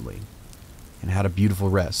some family, and had a beautiful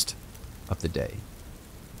rest of the day.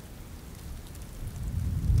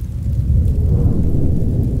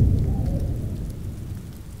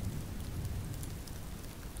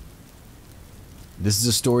 This is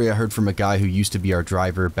a story I heard from a guy who used to be our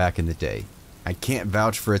driver back in the day. I can't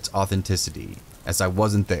vouch for its authenticity, as I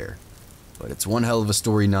wasn't there, but it's one hell of a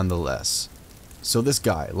story nonetheless. So this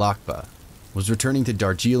guy, Lakpa, was returning to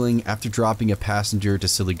Darjeeling after dropping a passenger to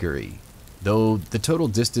Siliguri. Though the total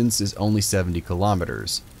distance is only 70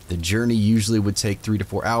 kilometers, the journey usually would take 3 to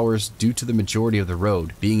 4 hours due to the majority of the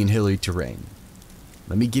road being in hilly terrain.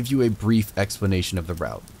 Let me give you a brief explanation of the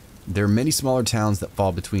route. There are many smaller towns that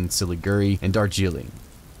fall between Siliguri and Darjeeling,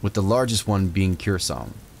 with the largest one being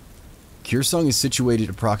Khursong. Khursong is situated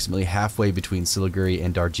approximately halfway between Siliguri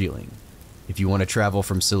and Darjeeling. If you want to travel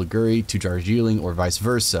from Siliguri to Darjeeling or vice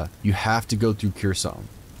versa, you have to go through Kyrgyzstan,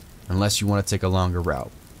 unless you want to take a longer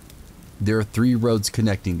route. There are 3 roads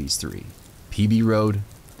connecting these 3: PB Road,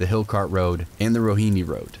 the Hillcart Road, and the Rohini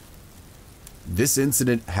Road. This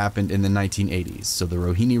incident happened in the 1980s, so the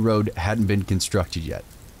Rohini Road hadn't been constructed yet.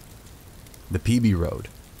 The PB Road,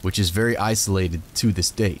 which is very isolated to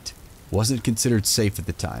this date, wasn't considered safe at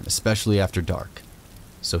the time, especially after dark,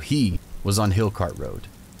 so he was on Hillcart Road.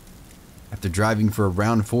 After driving for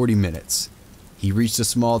around 40 minutes, he reached a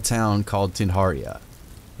small town called Tinharia.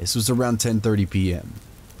 This was around 10:30 p.m.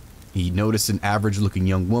 He noticed an average-looking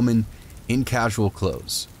young woman in casual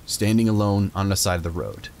clothes, standing alone on the side of the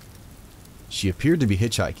road. She appeared to be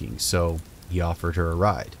hitchhiking, so he offered her a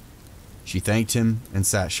ride. She thanked him and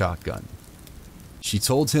sat shotgun. She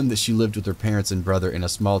told him that she lived with her parents and brother in a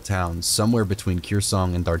small town somewhere between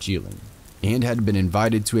Kyrgyzstan and Darjeeling, and had been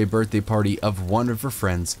invited to a birthday party of one of her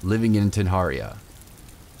friends living in Tinharia.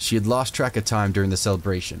 She had lost track of time during the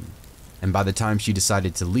celebration, and by the time she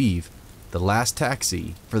decided to leave, the last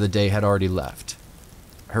taxi for the day had already left.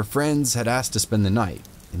 Her friends had asked to spend the night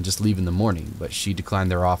and just leave in the morning, but she declined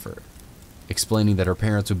their offer, explaining that her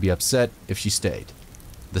parents would be upset if she stayed.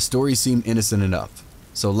 The story seemed innocent enough,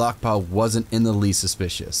 so Lakpa wasn't in the least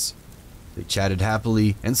suspicious. They chatted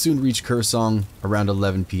happily and soon reached Kyrgyzstan around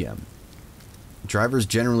 11 p.m. Drivers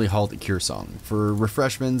generally halt at Kyrgyzstan for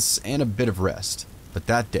refreshments and a bit of rest, but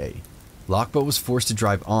that day, Lakpa was forced to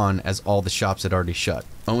drive on as all the shops had already shut,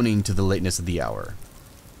 owing to the lateness of the hour.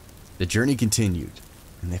 The journey continued,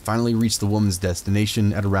 and they finally reached the woman's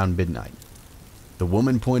destination at around midnight. The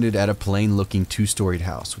woman pointed at a plain-looking 2-storied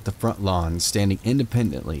house with the front lawn standing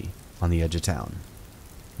independently on the edge of town.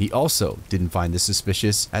 He also didn't find this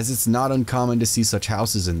suspicious, as it's not uncommon to see such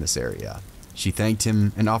houses in this area. She thanked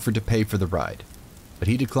him and offered to pay for the ride, but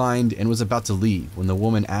he declined and was about to leave when the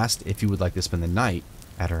woman asked if he would like to spend the night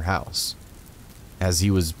at her house. As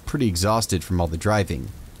he was pretty exhausted from all the driving,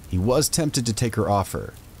 he was tempted to take her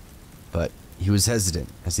offer, but he was hesitant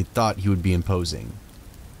as he thought he would be imposing.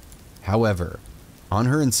 However, on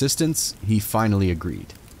her insistence, he finally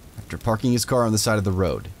agreed. After parking his car on the side of the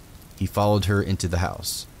road, he followed her into the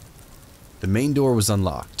house. The main door was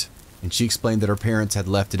unlocked, and she explained that her parents had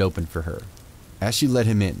left it open for her. As she let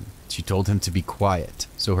him in, she told him to be quiet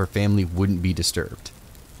so her family wouldn't be disturbed.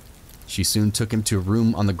 She soon took him to a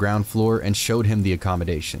room on the ground floor and showed him the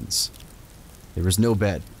accommodations. There was no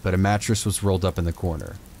bed, but a mattress was rolled up in the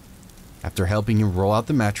corner. After helping him roll out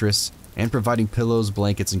the mattress and providing pillows,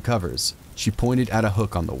 blankets, and covers, she pointed at a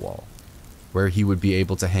hook on the wall, where he would be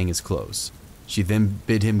able to hang his clothes. She then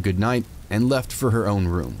bid him goodnight and left for her own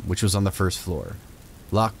room, which was on the first floor.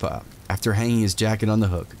 Lakpa, after hanging his jacket on the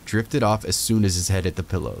hook, drifted off as soon as his head hit the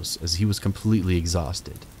pillows, as he was completely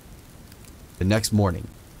exhausted. The next morning,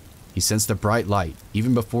 he sensed a bright light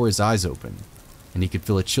even before his eyes opened, and he could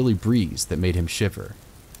feel a chilly breeze that made him shiver.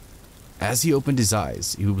 As he opened his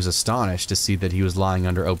eyes, he was astonished to see that he was lying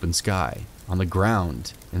under open sky, on the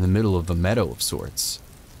ground, in the middle of a meadow of sorts.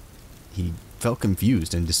 He felt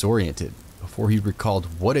confused and disoriented before he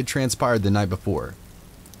recalled what had transpired the night before.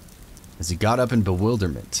 As he got up in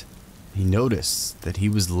bewilderment, he noticed that he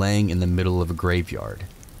was laying in the middle of a graveyard.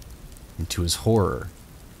 And to his horror,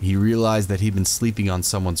 he realized that he'd been sleeping on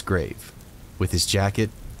someone's grave, with his jacket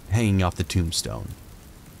hanging off the tombstone.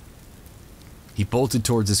 He bolted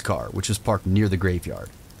towards his car, which was parked near the graveyard,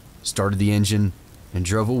 started the engine, and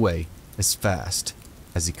drove away as fast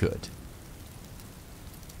as he could.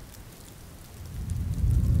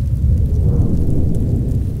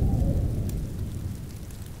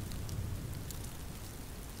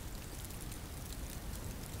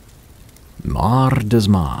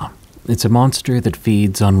 Mardasma. It's a monster that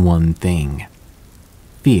feeds on one thing: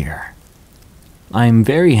 fear. I'm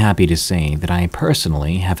very happy to say that I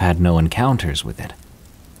personally have had no encounters with it,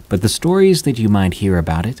 but the stories that you might hear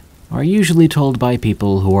about it are usually told by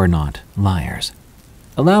people who are not liars.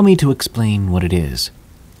 Allow me to explain what it is,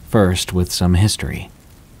 first with some history.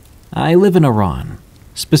 I live in Iran,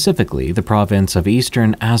 specifically the province of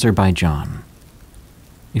eastern Azerbaijan.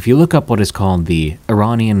 If you look up what is called the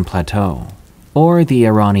Iranian Plateau, or the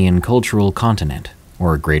Iranian Cultural Continent,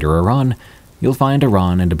 or Greater Iran, you'll find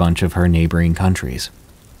Iran and a bunch of her neighboring countries.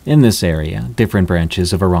 In this area, different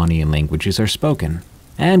branches of Iranian languages are spoken,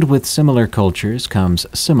 and with similar cultures comes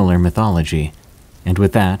similar mythology, and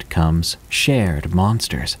with that comes shared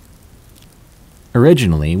monsters.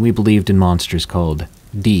 Originally, we believed in monsters called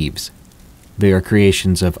Deevs. They are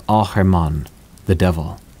creations of Ahriman, the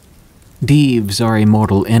devil. Deevs are a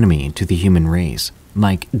mortal enemy to the human race,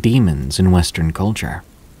 like demons in Western culture.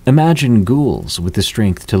 Imagine ghouls with the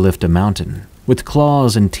strength to lift a mountain, with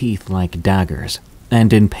claws and teeth like daggers,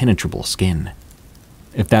 and impenetrable skin.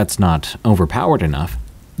 If that's not overpowered enough,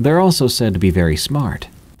 they're also said to be very smart,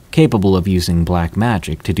 capable of using black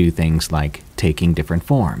magic to do things like taking different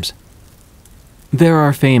forms. There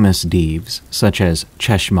are famous Deevs, such as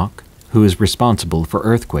Cheshmak, who is responsible for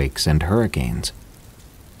earthquakes and hurricanes.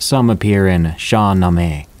 Some appear in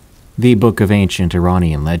Shah-Nameh, the book of ancient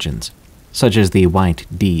Iranian legends, such as the White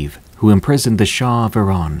Deev, who imprisoned the Shah of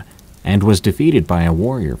Iran and was defeated by a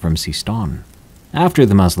warrior from Sistan. After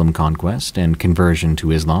the Muslim conquest and conversion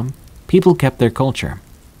to Islam, people kept their culture,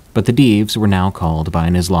 but the Deevs were now called by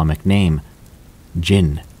an Islamic name,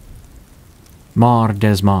 Jinn. Mar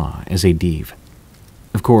Desma is a Deev.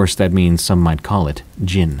 Of course, that means some might call it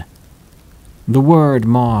Jinn. The word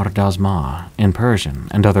Mar Dasma in Persian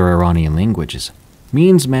and other Iranian languages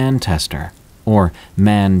means man-tester or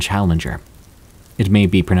man-challenger. It may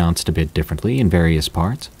be pronounced a bit differently in various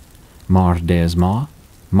parts. Mar Desma,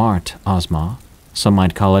 Mart Azma, some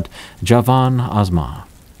might call it Javan Azma,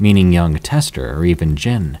 meaning young tester or even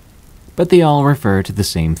Jinn, but they all refer to the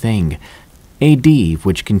same thing, a Deev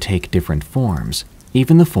which can take different forms,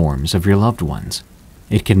 even the forms of your loved ones.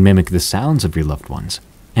 It can mimic the sounds of your loved ones,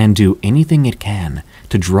 and do anything it can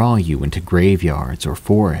to draw you into graveyards or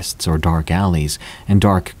forests or dark alleys and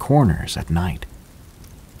dark corners at night.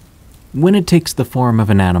 When it takes the form of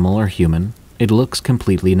an animal or human, it looks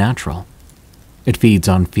completely natural. It feeds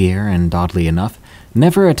on fear and, oddly enough,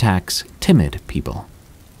 never attacks timid people.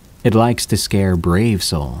 It likes to scare brave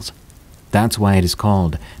souls. That's why it is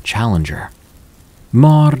called Challenger.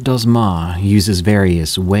 Mar Dasma uses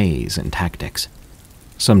various ways and tactics.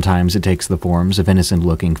 Sometimes it takes the forms of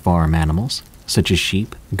innocent-looking farm animals, such as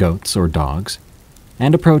sheep, goats, or dogs,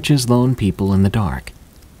 and approaches lone people in the dark.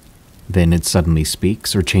 Then it suddenly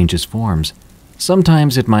speaks or changes forms.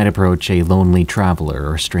 Sometimes it might approach a lonely traveler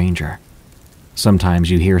or stranger.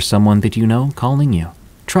 Sometimes you hear someone that you know calling you,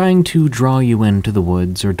 trying to draw you into the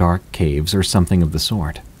woods or dark caves or something of the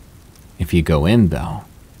sort. If you go in, though,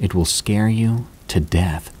 it will scare you to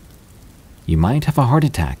death. You might have a heart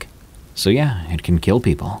attack. So yeah, it can kill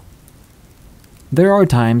people. There are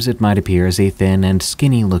times it might appear as a thin and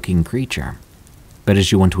skinny-looking creature, but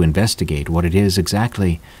as you want to investigate what it is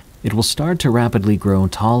exactly, it will start to rapidly grow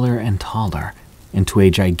taller and taller into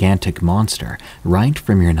a gigantic monster right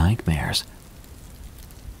from your nightmares.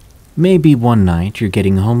 Maybe one night you're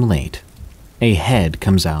getting home late. A head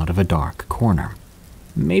comes out of a dark corner.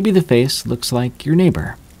 Maybe the face looks like your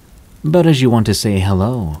neighbor. But as you want to say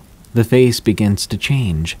hello, the face begins to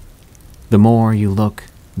change. The more you look,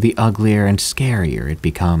 the uglier and scarier it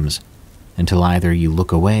becomes, until either you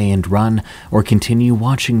look away and run or continue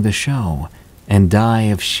watching the show and die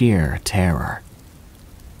of sheer terror.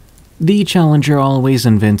 The Challenger always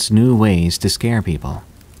invents new ways to scare people,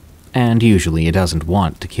 and usually it doesn't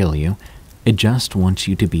want to kill you, it just wants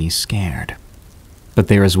you to be scared. But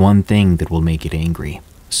there is one thing that will make it angry,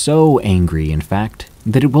 so angry in fact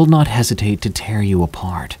that it will not hesitate to tear you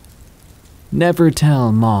apart. Never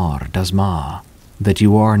tell Mar Dasma that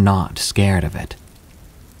you are not scared of it.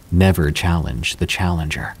 Never challenge the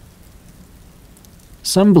Challenger.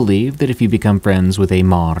 Some believe that if you become friends with a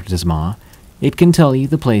Mar Dasma, it can tell you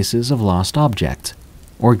the places of lost objects,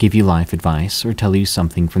 or give you life advice or tell you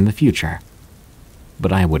something from the future.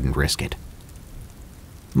 But I wouldn't risk it.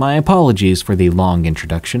 My apologies for the long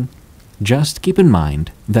introduction. Just keep in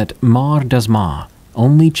mind that Mar Dasma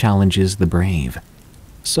only challenges the brave.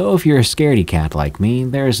 So if you're a scaredy cat like me,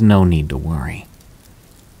 there's no need to worry.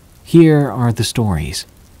 Here are the stories.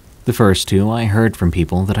 The first two I heard from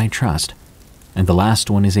people that I trust, and the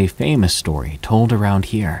last one is a famous story told around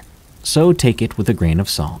here, so take it with a grain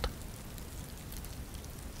of salt.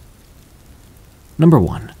 Number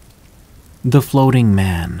 1. The Floating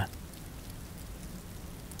Man.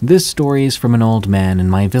 This story is from an old man in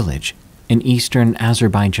my village in eastern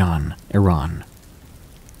Azerbaijan, Iran.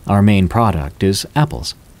 Our main product is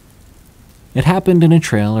apples. It happened in a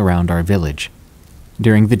trail around our village.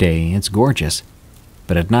 During the day, it's gorgeous,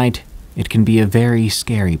 but at night, it can be a very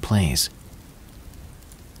scary place.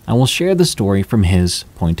 I will share the story from his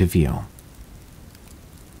point of view.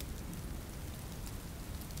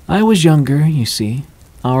 I was younger, you see.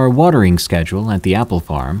 Our watering schedule at the apple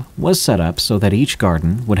farm was set up so that each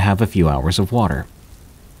garden would have a few hours of water.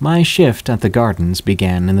 My shift at the gardens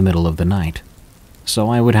began in the middle of the night, so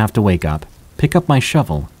I would have to wake up, pick up my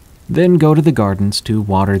shovel, then go to the gardens to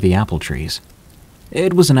water the apple trees.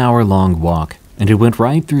 It was an hour-long walk, and it went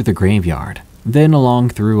right through the graveyard, then along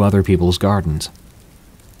through other people's gardens.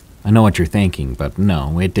 I know what you're thinking, but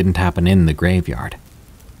no, it didn't happen in the graveyard.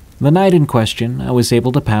 The night in question, I was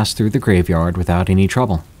able to pass through the graveyard without any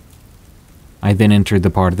trouble. I then entered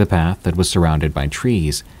the part of the path that was surrounded by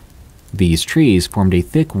trees. These trees formed a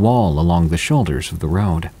thick wall along the shoulders of the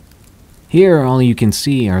road. Here, all you can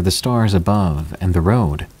see are the stars above and the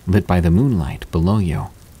road, lit by the moonlight below you.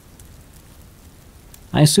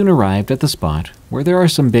 I soon arrived at the spot where there are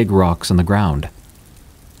some big rocks on the ground.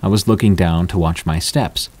 I was looking down to watch my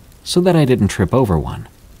steps, so that I didn't trip over one.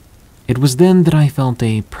 It was then that I felt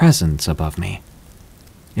a presence above me.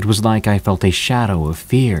 It was like I felt a shadow of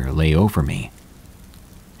fear lay over me.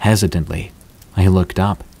 Hesitantly, I looked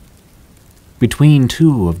up. Between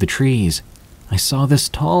two of the trees, I saw this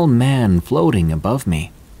tall man floating above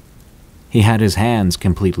me. He had his hands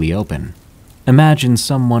completely open. Imagine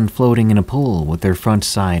someone floating in a pool with their front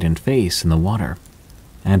side and face in the water.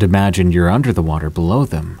 And imagine you're under the water below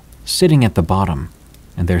them, sitting at the bottom,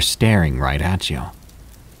 and they're staring right at you.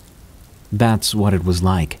 That's what it was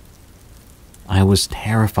like. I was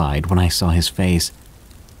terrified when I saw his face.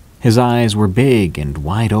 His eyes were big and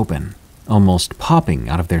wide open, almost popping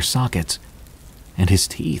out of their sockets. And his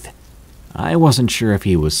teeth. I wasn't sure if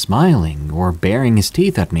he was smiling or baring his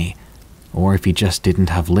teeth at me, or if he just didn't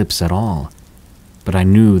have lips at all. But I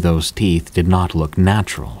knew those teeth did not look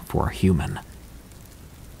natural for a human.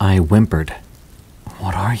 I whimpered,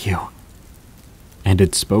 "What are you?" And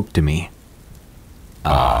it spoke to me.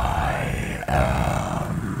 "I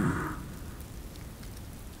am."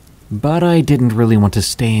 But I didn't really want to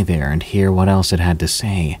stay there and hear what else it had to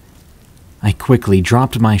say. I quickly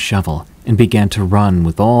dropped my shovel and began to run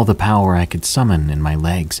with all the power I could summon in my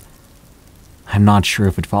legs. I'm not sure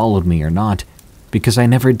if it followed me or not, because I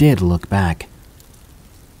never did look back.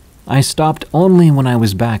 I stopped only when I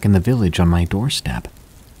was back in the village on my doorstep.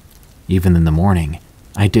 Even in the morning,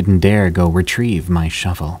 I didn't dare go retrieve my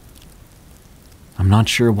shovel. I'm not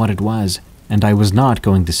sure what it was, and I was not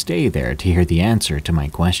going to stay there to hear the answer to my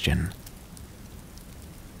question.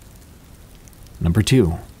 Number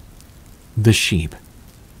 2. The Sheep.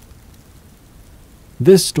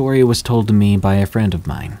 This story was told to me by a friend of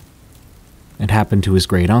mine. It happened to his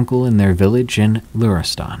great-uncle in their village in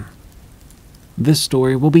Luristan. This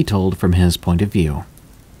story will be told from his point of view.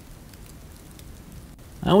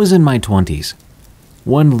 I was in my 20s.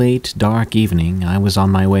 One late, dark evening, I was on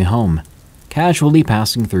my way home, casually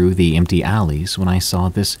passing through the empty alleys when I saw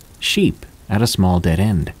this sheep at a small dead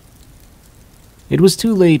end. It was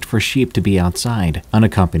too late for sheep to be outside,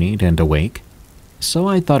 unaccompanied and awake, so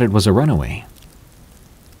I thought it was a runaway.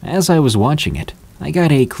 As I was watching it, I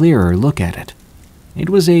got a clearer look at it. It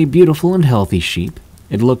was a beautiful and healthy sheep.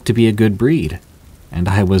 It looked to be a good breed, and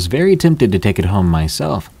I was very tempted to take it home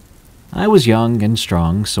myself. I was young and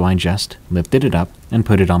strong, so I just lifted it up and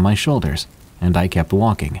put it on my shoulders, and I kept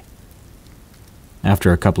walking.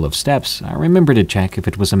 After a couple of steps, I remembered to check if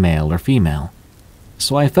it was a male or female,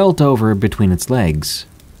 so I felt over between its legs.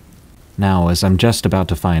 Now, as I'm just about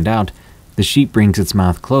to find out, the sheep brings its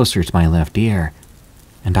mouth closer to my left ear,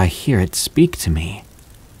 and I hear it speak to me.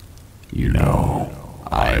 "You know,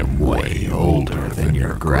 I'm way older than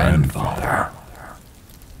your grandfather."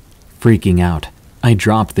 Freaking out, I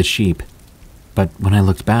dropped the sheep, but when I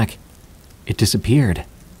looked back, it disappeared.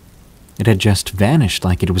 It had just vanished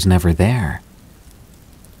like it was never there.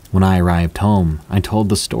 When I arrived home, I told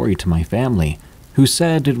the story to my family, who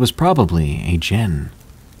said it was probably a jinn.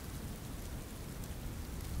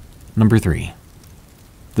 Number 3.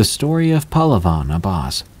 The story of Pahlavan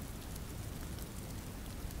Abbas.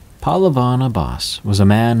 Pahlavan Abbas was a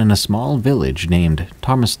man in a small village named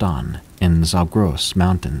Tarmistan in Zagros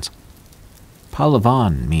Mountains.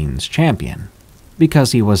 Pahlavan means champion,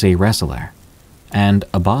 because he was a wrestler, and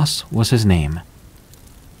Abbas was his name.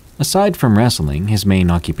 Aside from wrestling, his main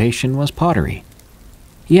occupation was pottery.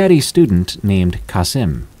 He had a student named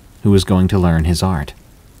Qasim, who was going to learn his art.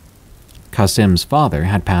 Qasim's father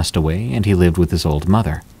had passed away and he lived with his old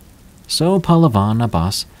mother. So Pahlavan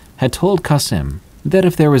Abbas had told Qasim that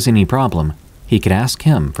if there was any problem, he could ask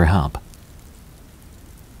him for help.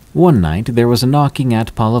 One night there was a knocking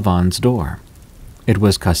at Pahlavan's door. It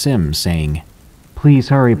was Qasim saying, "Please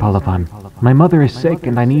hurry, Pahlavan. My mother is sick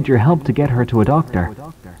and I need your help to get her to a doctor."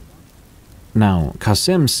 Now,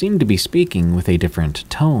 Qasim seemed to be speaking with a different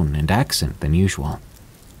tone and accent than usual.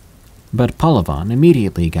 But Pahlavan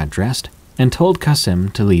immediately got dressed and told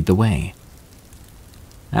Qasim to lead the way.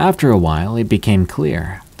 After a while, it became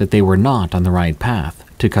clear that they were not on the right path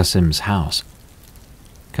to Qasim's house.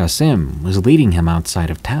 Qasim was leading him outside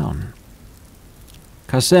of town.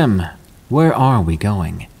 "Qasim, where are we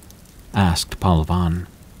going?" asked Pahlavan.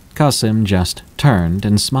 Qasim just turned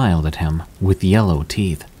and smiled at him with yellow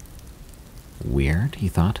teeth. Weird, he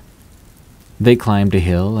thought. They climbed a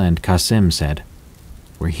hill and Qasim said,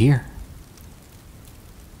 "We're here."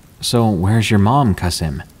 "So where's your mom,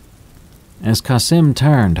 Qasim?" As Qasim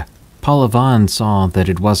turned, Pahlavan saw that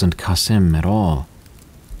it wasn't Qasim at all.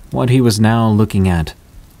 What he was now looking at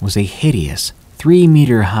was a hideous,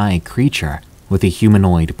 3-meter-high creature with a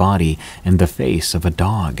humanoid body and the face of a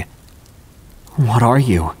dog. "What are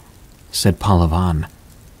you?" said Pahlavan.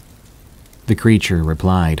 The creature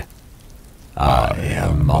replied, I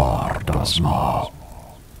am Mardasma.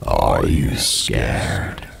 Are you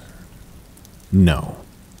scared? "No,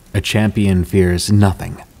 a champion fears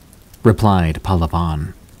nothing," replied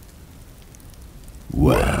Pahlavan.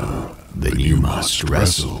 Well, then you must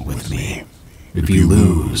wrestle with me. If you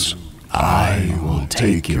lose, I will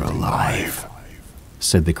take your life,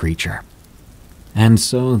 said the creature. And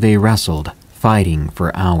so they wrestled, fighting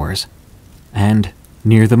for hours. And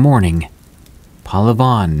near the morning,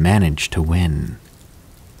 Pahlavan managed to win.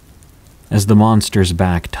 As the monster's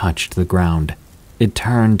back touched the ground, it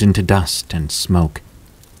turned into dust and smoke.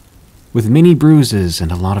 With many bruises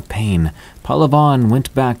and a lot of pain, Pahlavan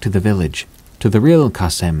went back to the village, to the real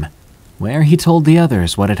Qasim, where he told the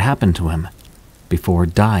others what had happened to him, before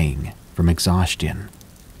dying from exhaustion.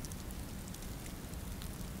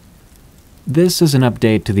 This is an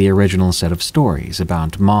update to the original set of stories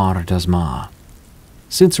about Mardasma.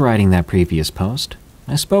 Since writing that previous post,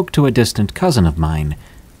 I spoke to a distant cousin of mine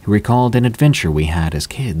who recalled an adventure we had as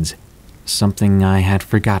kids, something I had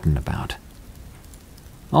forgotten about.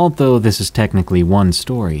 Although this is technically one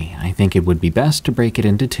story, I think it would be best to break it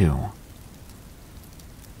into two.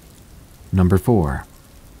 Number 4.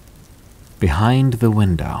 Behind the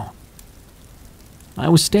Window. I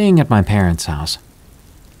was staying at my parents' house.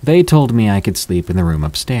 They told me I could sleep in the room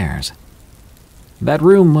upstairs. That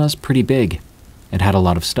room was pretty big. It had a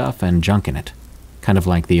lot of stuff and junk in it, kind of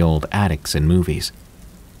like the old attics in movies.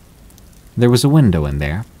 There was a window in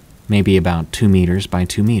there, maybe about 2 meters by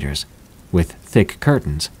 2 meters, with thick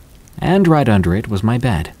curtains, and right under it was my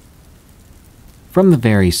bed. From the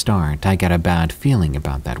very start, I got a bad feeling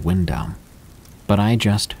about that window, but I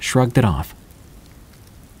just shrugged it off.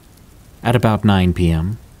 At about 9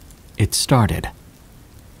 p.m., it started.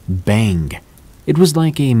 Bang! It was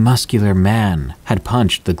like a muscular man had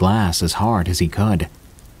punched the glass as hard as he could.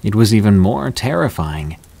 It was even more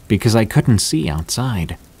terrifying because I couldn't see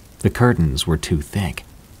outside. The curtains were too thick.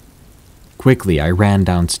 Quickly, I ran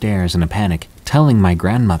downstairs in a panic, telling my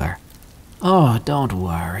grandmother, "Oh, don't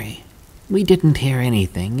worry. We didn't hear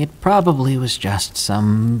anything. It probably was just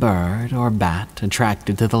some bird or bat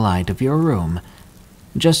attracted to the light of your room.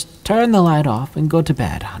 Just turn the light off and go to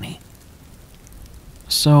bed, honey."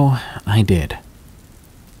 So I did.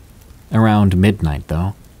 Around midnight,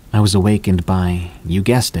 though, I was awakened by, you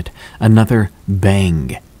guessed it, another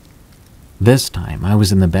bang. This time I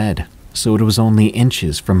was in the bed, so it was only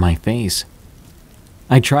inches from my face.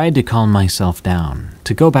 I tried to calm myself down,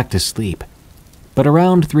 to go back to sleep, but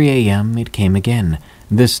around 3 a.m. it came again,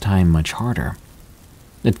 this time much harder.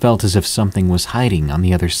 It felt as if something was hiding on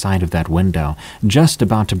the other side of that window, just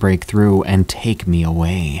about to break through and take me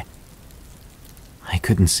away. I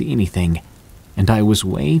couldn't see anything, and I was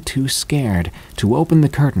way too scared to open the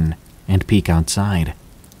curtain and peek outside.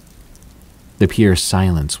 The pure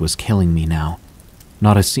silence was killing me now,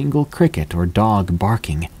 not a single cricket or dog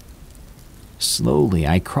barking. Slowly,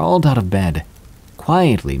 I crawled out of bed,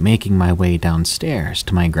 quietly making my way downstairs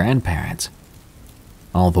to my grandparents.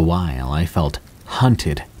 All the while, I felt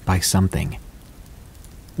hunted by something.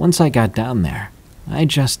 Once I got down there, I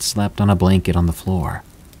just slept on a blanket on the floor.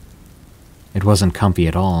 It wasn't comfy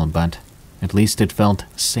at all, but at least it felt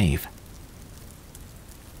safe.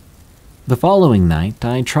 The following night,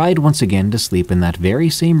 I tried once again to sleep in that very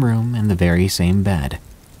same room and the very same bed.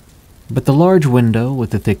 But the large window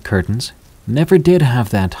with the thick curtains never did have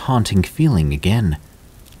that haunting feeling again.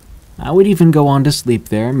 I would even go on to sleep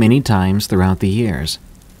there many times throughout the years,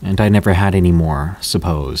 and I never had any more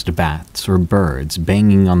supposed bats or birds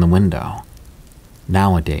banging on the window.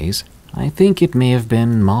 Nowadays, I think it may have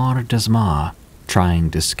been Mardasma trying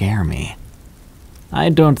to scare me. I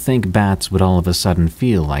don't think bats would all of a sudden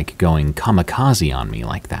feel like going kamikaze on me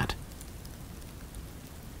like that.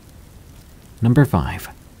 Number 5.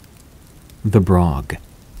 The Brog.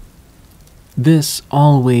 This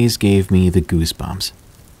always gave me the goosebumps.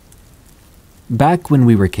 Back when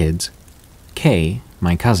we were kids, Kay,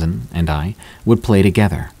 my cousin, and I would play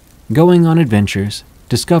together, going on adventures,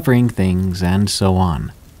 discovering things, and so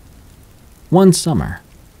on. One summer,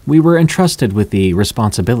 we were entrusted with the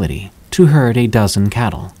responsibility to herd a dozen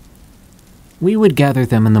cattle. We would gather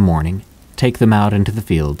them in the morning, take them out into the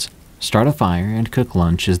fields, start a fire, and cook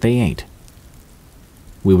lunch as they ate.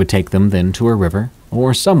 We would take them then to a river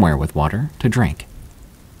or somewhere with water to drink.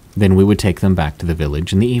 Then we would take them back to the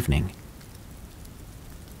village in the evening.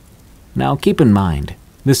 Now keep in mind,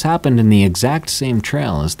 this happened in the exact same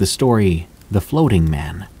trail as the story The Floating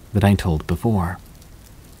Man that I told before.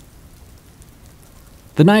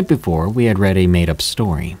 The night before, we had read a made-up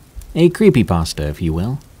story, a creepypasta if you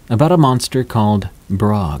will, about a monster called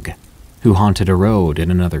Brog, who haunted a road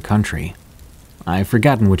in another country. I've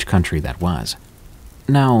forgotten which country that was.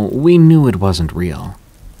 Now, we knew it wasn't real,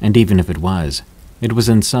 and even if it was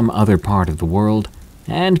in some other part of the world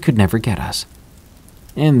and could never get us.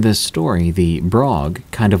 In this story, the Brog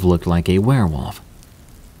kind of looked like a werewolf.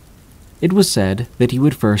 It was said that he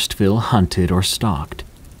would first feel hunted or stalked.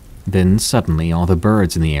 Then suddenly all the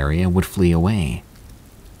birds in the area would flee away.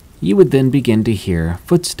 You would then begin to hear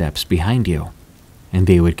footsteps behind you, and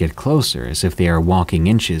they would get closer as if they are walking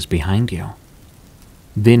inches behind you.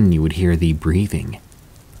 Then you would hear the breathing.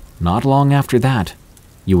 Not long after that,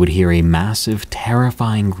 you would hear a massive,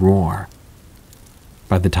 terrifying roar.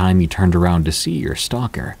 By the time you turned around to see your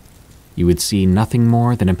stalker, you would see nothing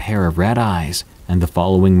more than a pair of red eyes, and the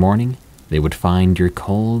following morning, they would find your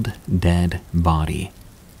cold, dead body.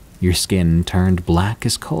 Your skin turned black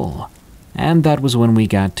as coal, and that was when we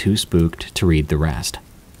got too spooked to read the rest.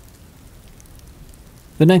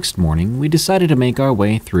 The next morning, we decided to make our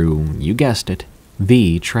way through, you guessed it,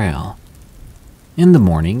 the trail. In the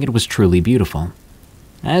morning, it was truly beautiful.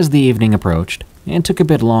 As the evening approached, it took a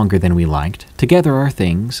bit longer than we liked to gather our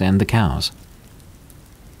things and the cows.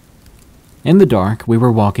 In the dark, we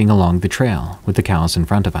were walking along the trail with the cows in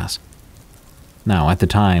front of us. Now, at the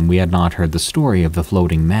time, we had not heard the story of the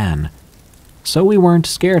floating man, so we weren't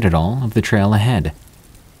scared at all of the trail ahead.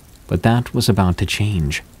 But that was about to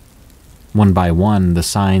change. One by one, the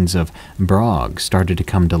signs of Brog started to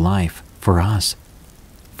come to life for us.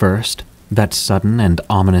 First, that sudden and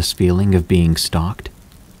ominous feeling of being stalked.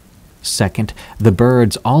 Second, the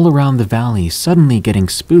birds all around the valley suddenly getting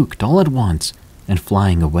spooked all at once and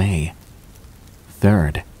flying away.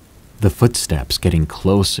 Third, the footsteps getting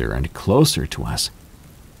closer and closer to us.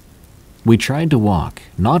 We tried to walk,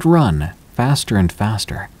 not run, faster and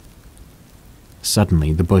faster.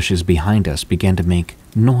 Suddenly, the bushes behind us began to make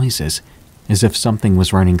noises, as if something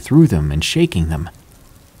was running through them and shaking them.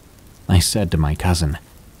 I said to my cousin,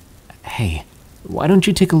 "Hey, why don't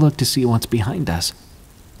you take a look to see what's behind us?"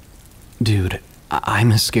 "Dude,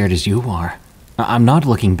 I'm as scared as you are. I'm not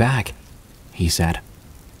looking back," he said.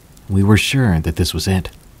 We were sure that this was it,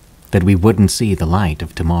 that we wouldn't see the light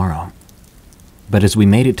of tomorrow. But as we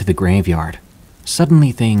made it to the graveyard,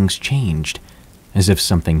 suddenly things changed, as if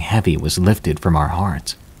something heavy was lifted from our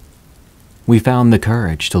hearts. We found the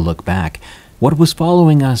courage to look back. What was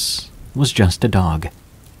following us was just a dog,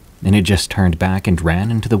 and it just turned back and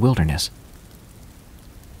ran into the wilderness.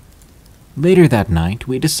 Later that night,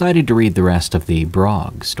 we decided to read the rest of the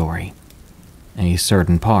Brog story. A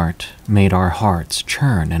certain part made our hearts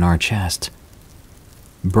churn in our chests.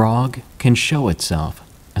 Brog can show itself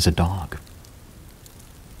as a dog.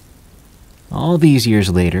 All these years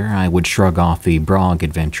later, I would shrug off the Brog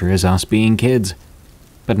adventure as us being kids,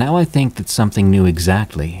 but now I think that something knew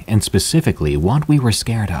exactly and specifically what we were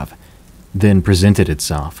scared of, then presented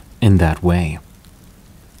itself in that way.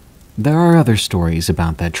 There are other stories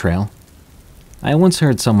about that trail. I once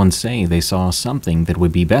heard someone say they saw something that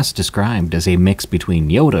would be best described as a mix between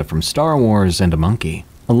Yoda from Star Wars and a monkey,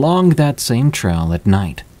 along that same trail at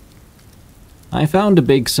night. I found a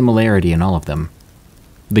big similarity in all of them.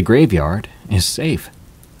 The graveyard is safe,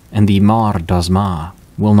 and the Mar Dazma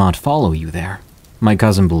will not follow you there. My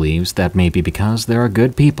cousin believes that may be because there are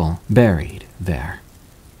good people buried there.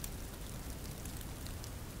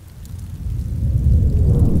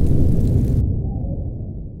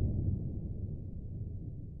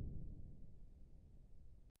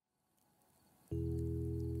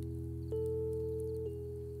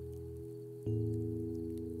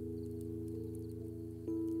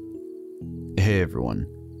 Hey everyone,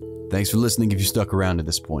 thanks for listening if you stuck around to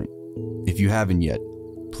this point. If you haven't yet,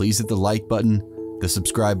 please hit the like button, the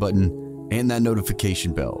subscribe button, and that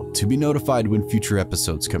notification bell to be notified when future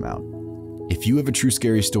episodes come out. If you have a true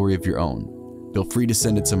scary story of your own, feel free to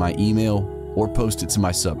send it to my email or post it to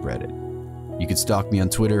my subreddit. You can stalk me on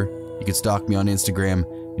Twitter, you can stalk me on Instagram,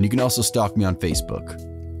 and you can also stalk me on Facebook.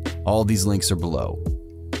 All these links are below.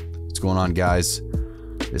 What's going on, guys?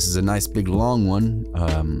 This is a nice big long one.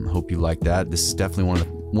 Hope you like that. This is definitely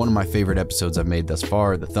one of my favorite episodes I've made thus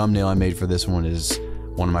far. The thumbnail I made for this one is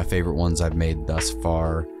one of my favorite ones I've made thus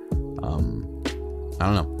far. I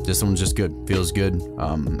don't know, this one's just good, feels good.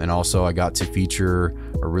 And also I got to feature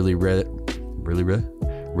a really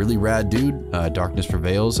really rad dude, Darkness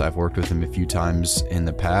Prevails. I've worked with him a few times in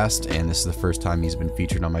the past, and this is the first time he's been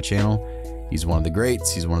featured on my channel. He's one of the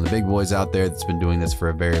greats. He's one of the big boys out there that's been doing this for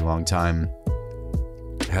a very long time.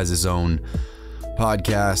 Has his own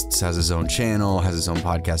podcasts, has his own channel, has his own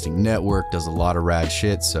podcasting network, does a lot of rad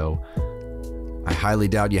shit. So I highly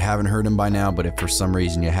doubt you haven't heard him by now, but if for some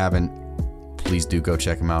reason you haven't, please do go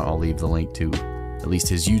check him out. I'll leave the link to at least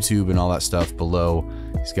his YouTube and all that stuff below.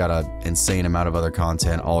 He's got an insane amount of other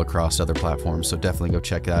content all across other platforms, so definitely go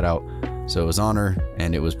check that out. So it was an honor,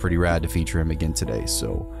 and it was pretty rad to feature him again today.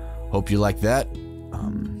 So hope you like that.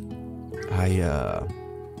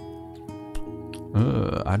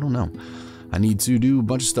 I don't know. I need to do a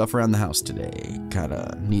bunch of stuff around the house today.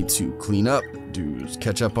 Kinda need to clean up,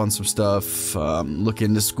 catch up on some stuff, look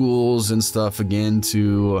into schools and stuff again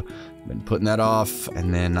too. Been putting that off,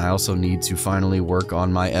 and then I also need to finally work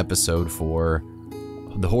on my episode for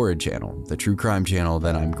the Horrid channel, the true crime channel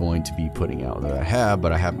that I'm going to be putting out. That I have,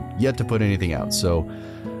 but I haven't yet to put anything out. So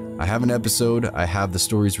I have an episode, I have the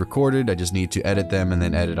stories recorded, I just need to edit them and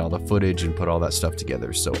then edit all the footage and put all that stuff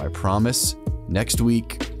together. So I promise next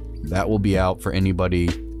week that will be out for anybody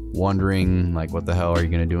wondering, like, what the hell, are you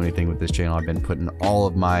going to do anything with this channel? I've been putting all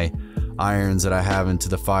of my irons that I have into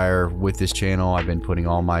the fire with this channel. I've been putting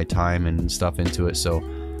all my time and stuff into it. So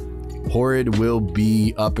Horrid will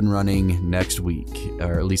be up and running next week,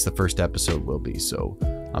 or at least the first episode will be. So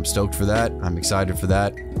I'm stoked for that. I'm excited for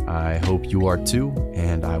that. I hope you are too,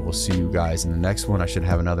 and I will see you guys in the next one. I should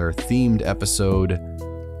have another themed episode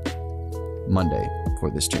Monday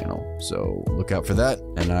for this channel, so look out for that,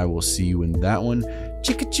 and I will see you in that one.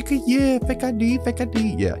 Chicka, yeah, fake ID,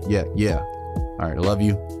 yeah. All right, I love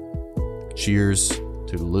you. Cheers,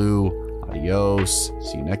 toodaloo, adios,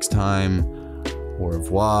 see you next time, au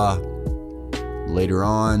revoir, later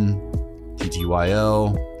on,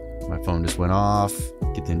 TTYL, my phone just went off,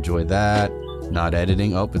 get to enjoy that, not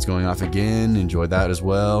editing, oh, it's going off again, enjoy that as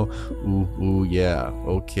well, ooh, yeah,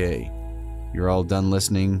 okay, you're all done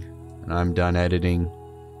listening, and I'm done editing,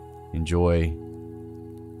 enjoy,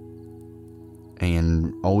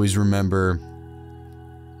 and always remember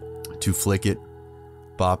to flick it,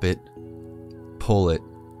 bop it, pull it,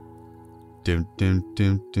 doom, doom,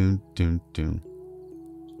 doom, doom, doom, doom.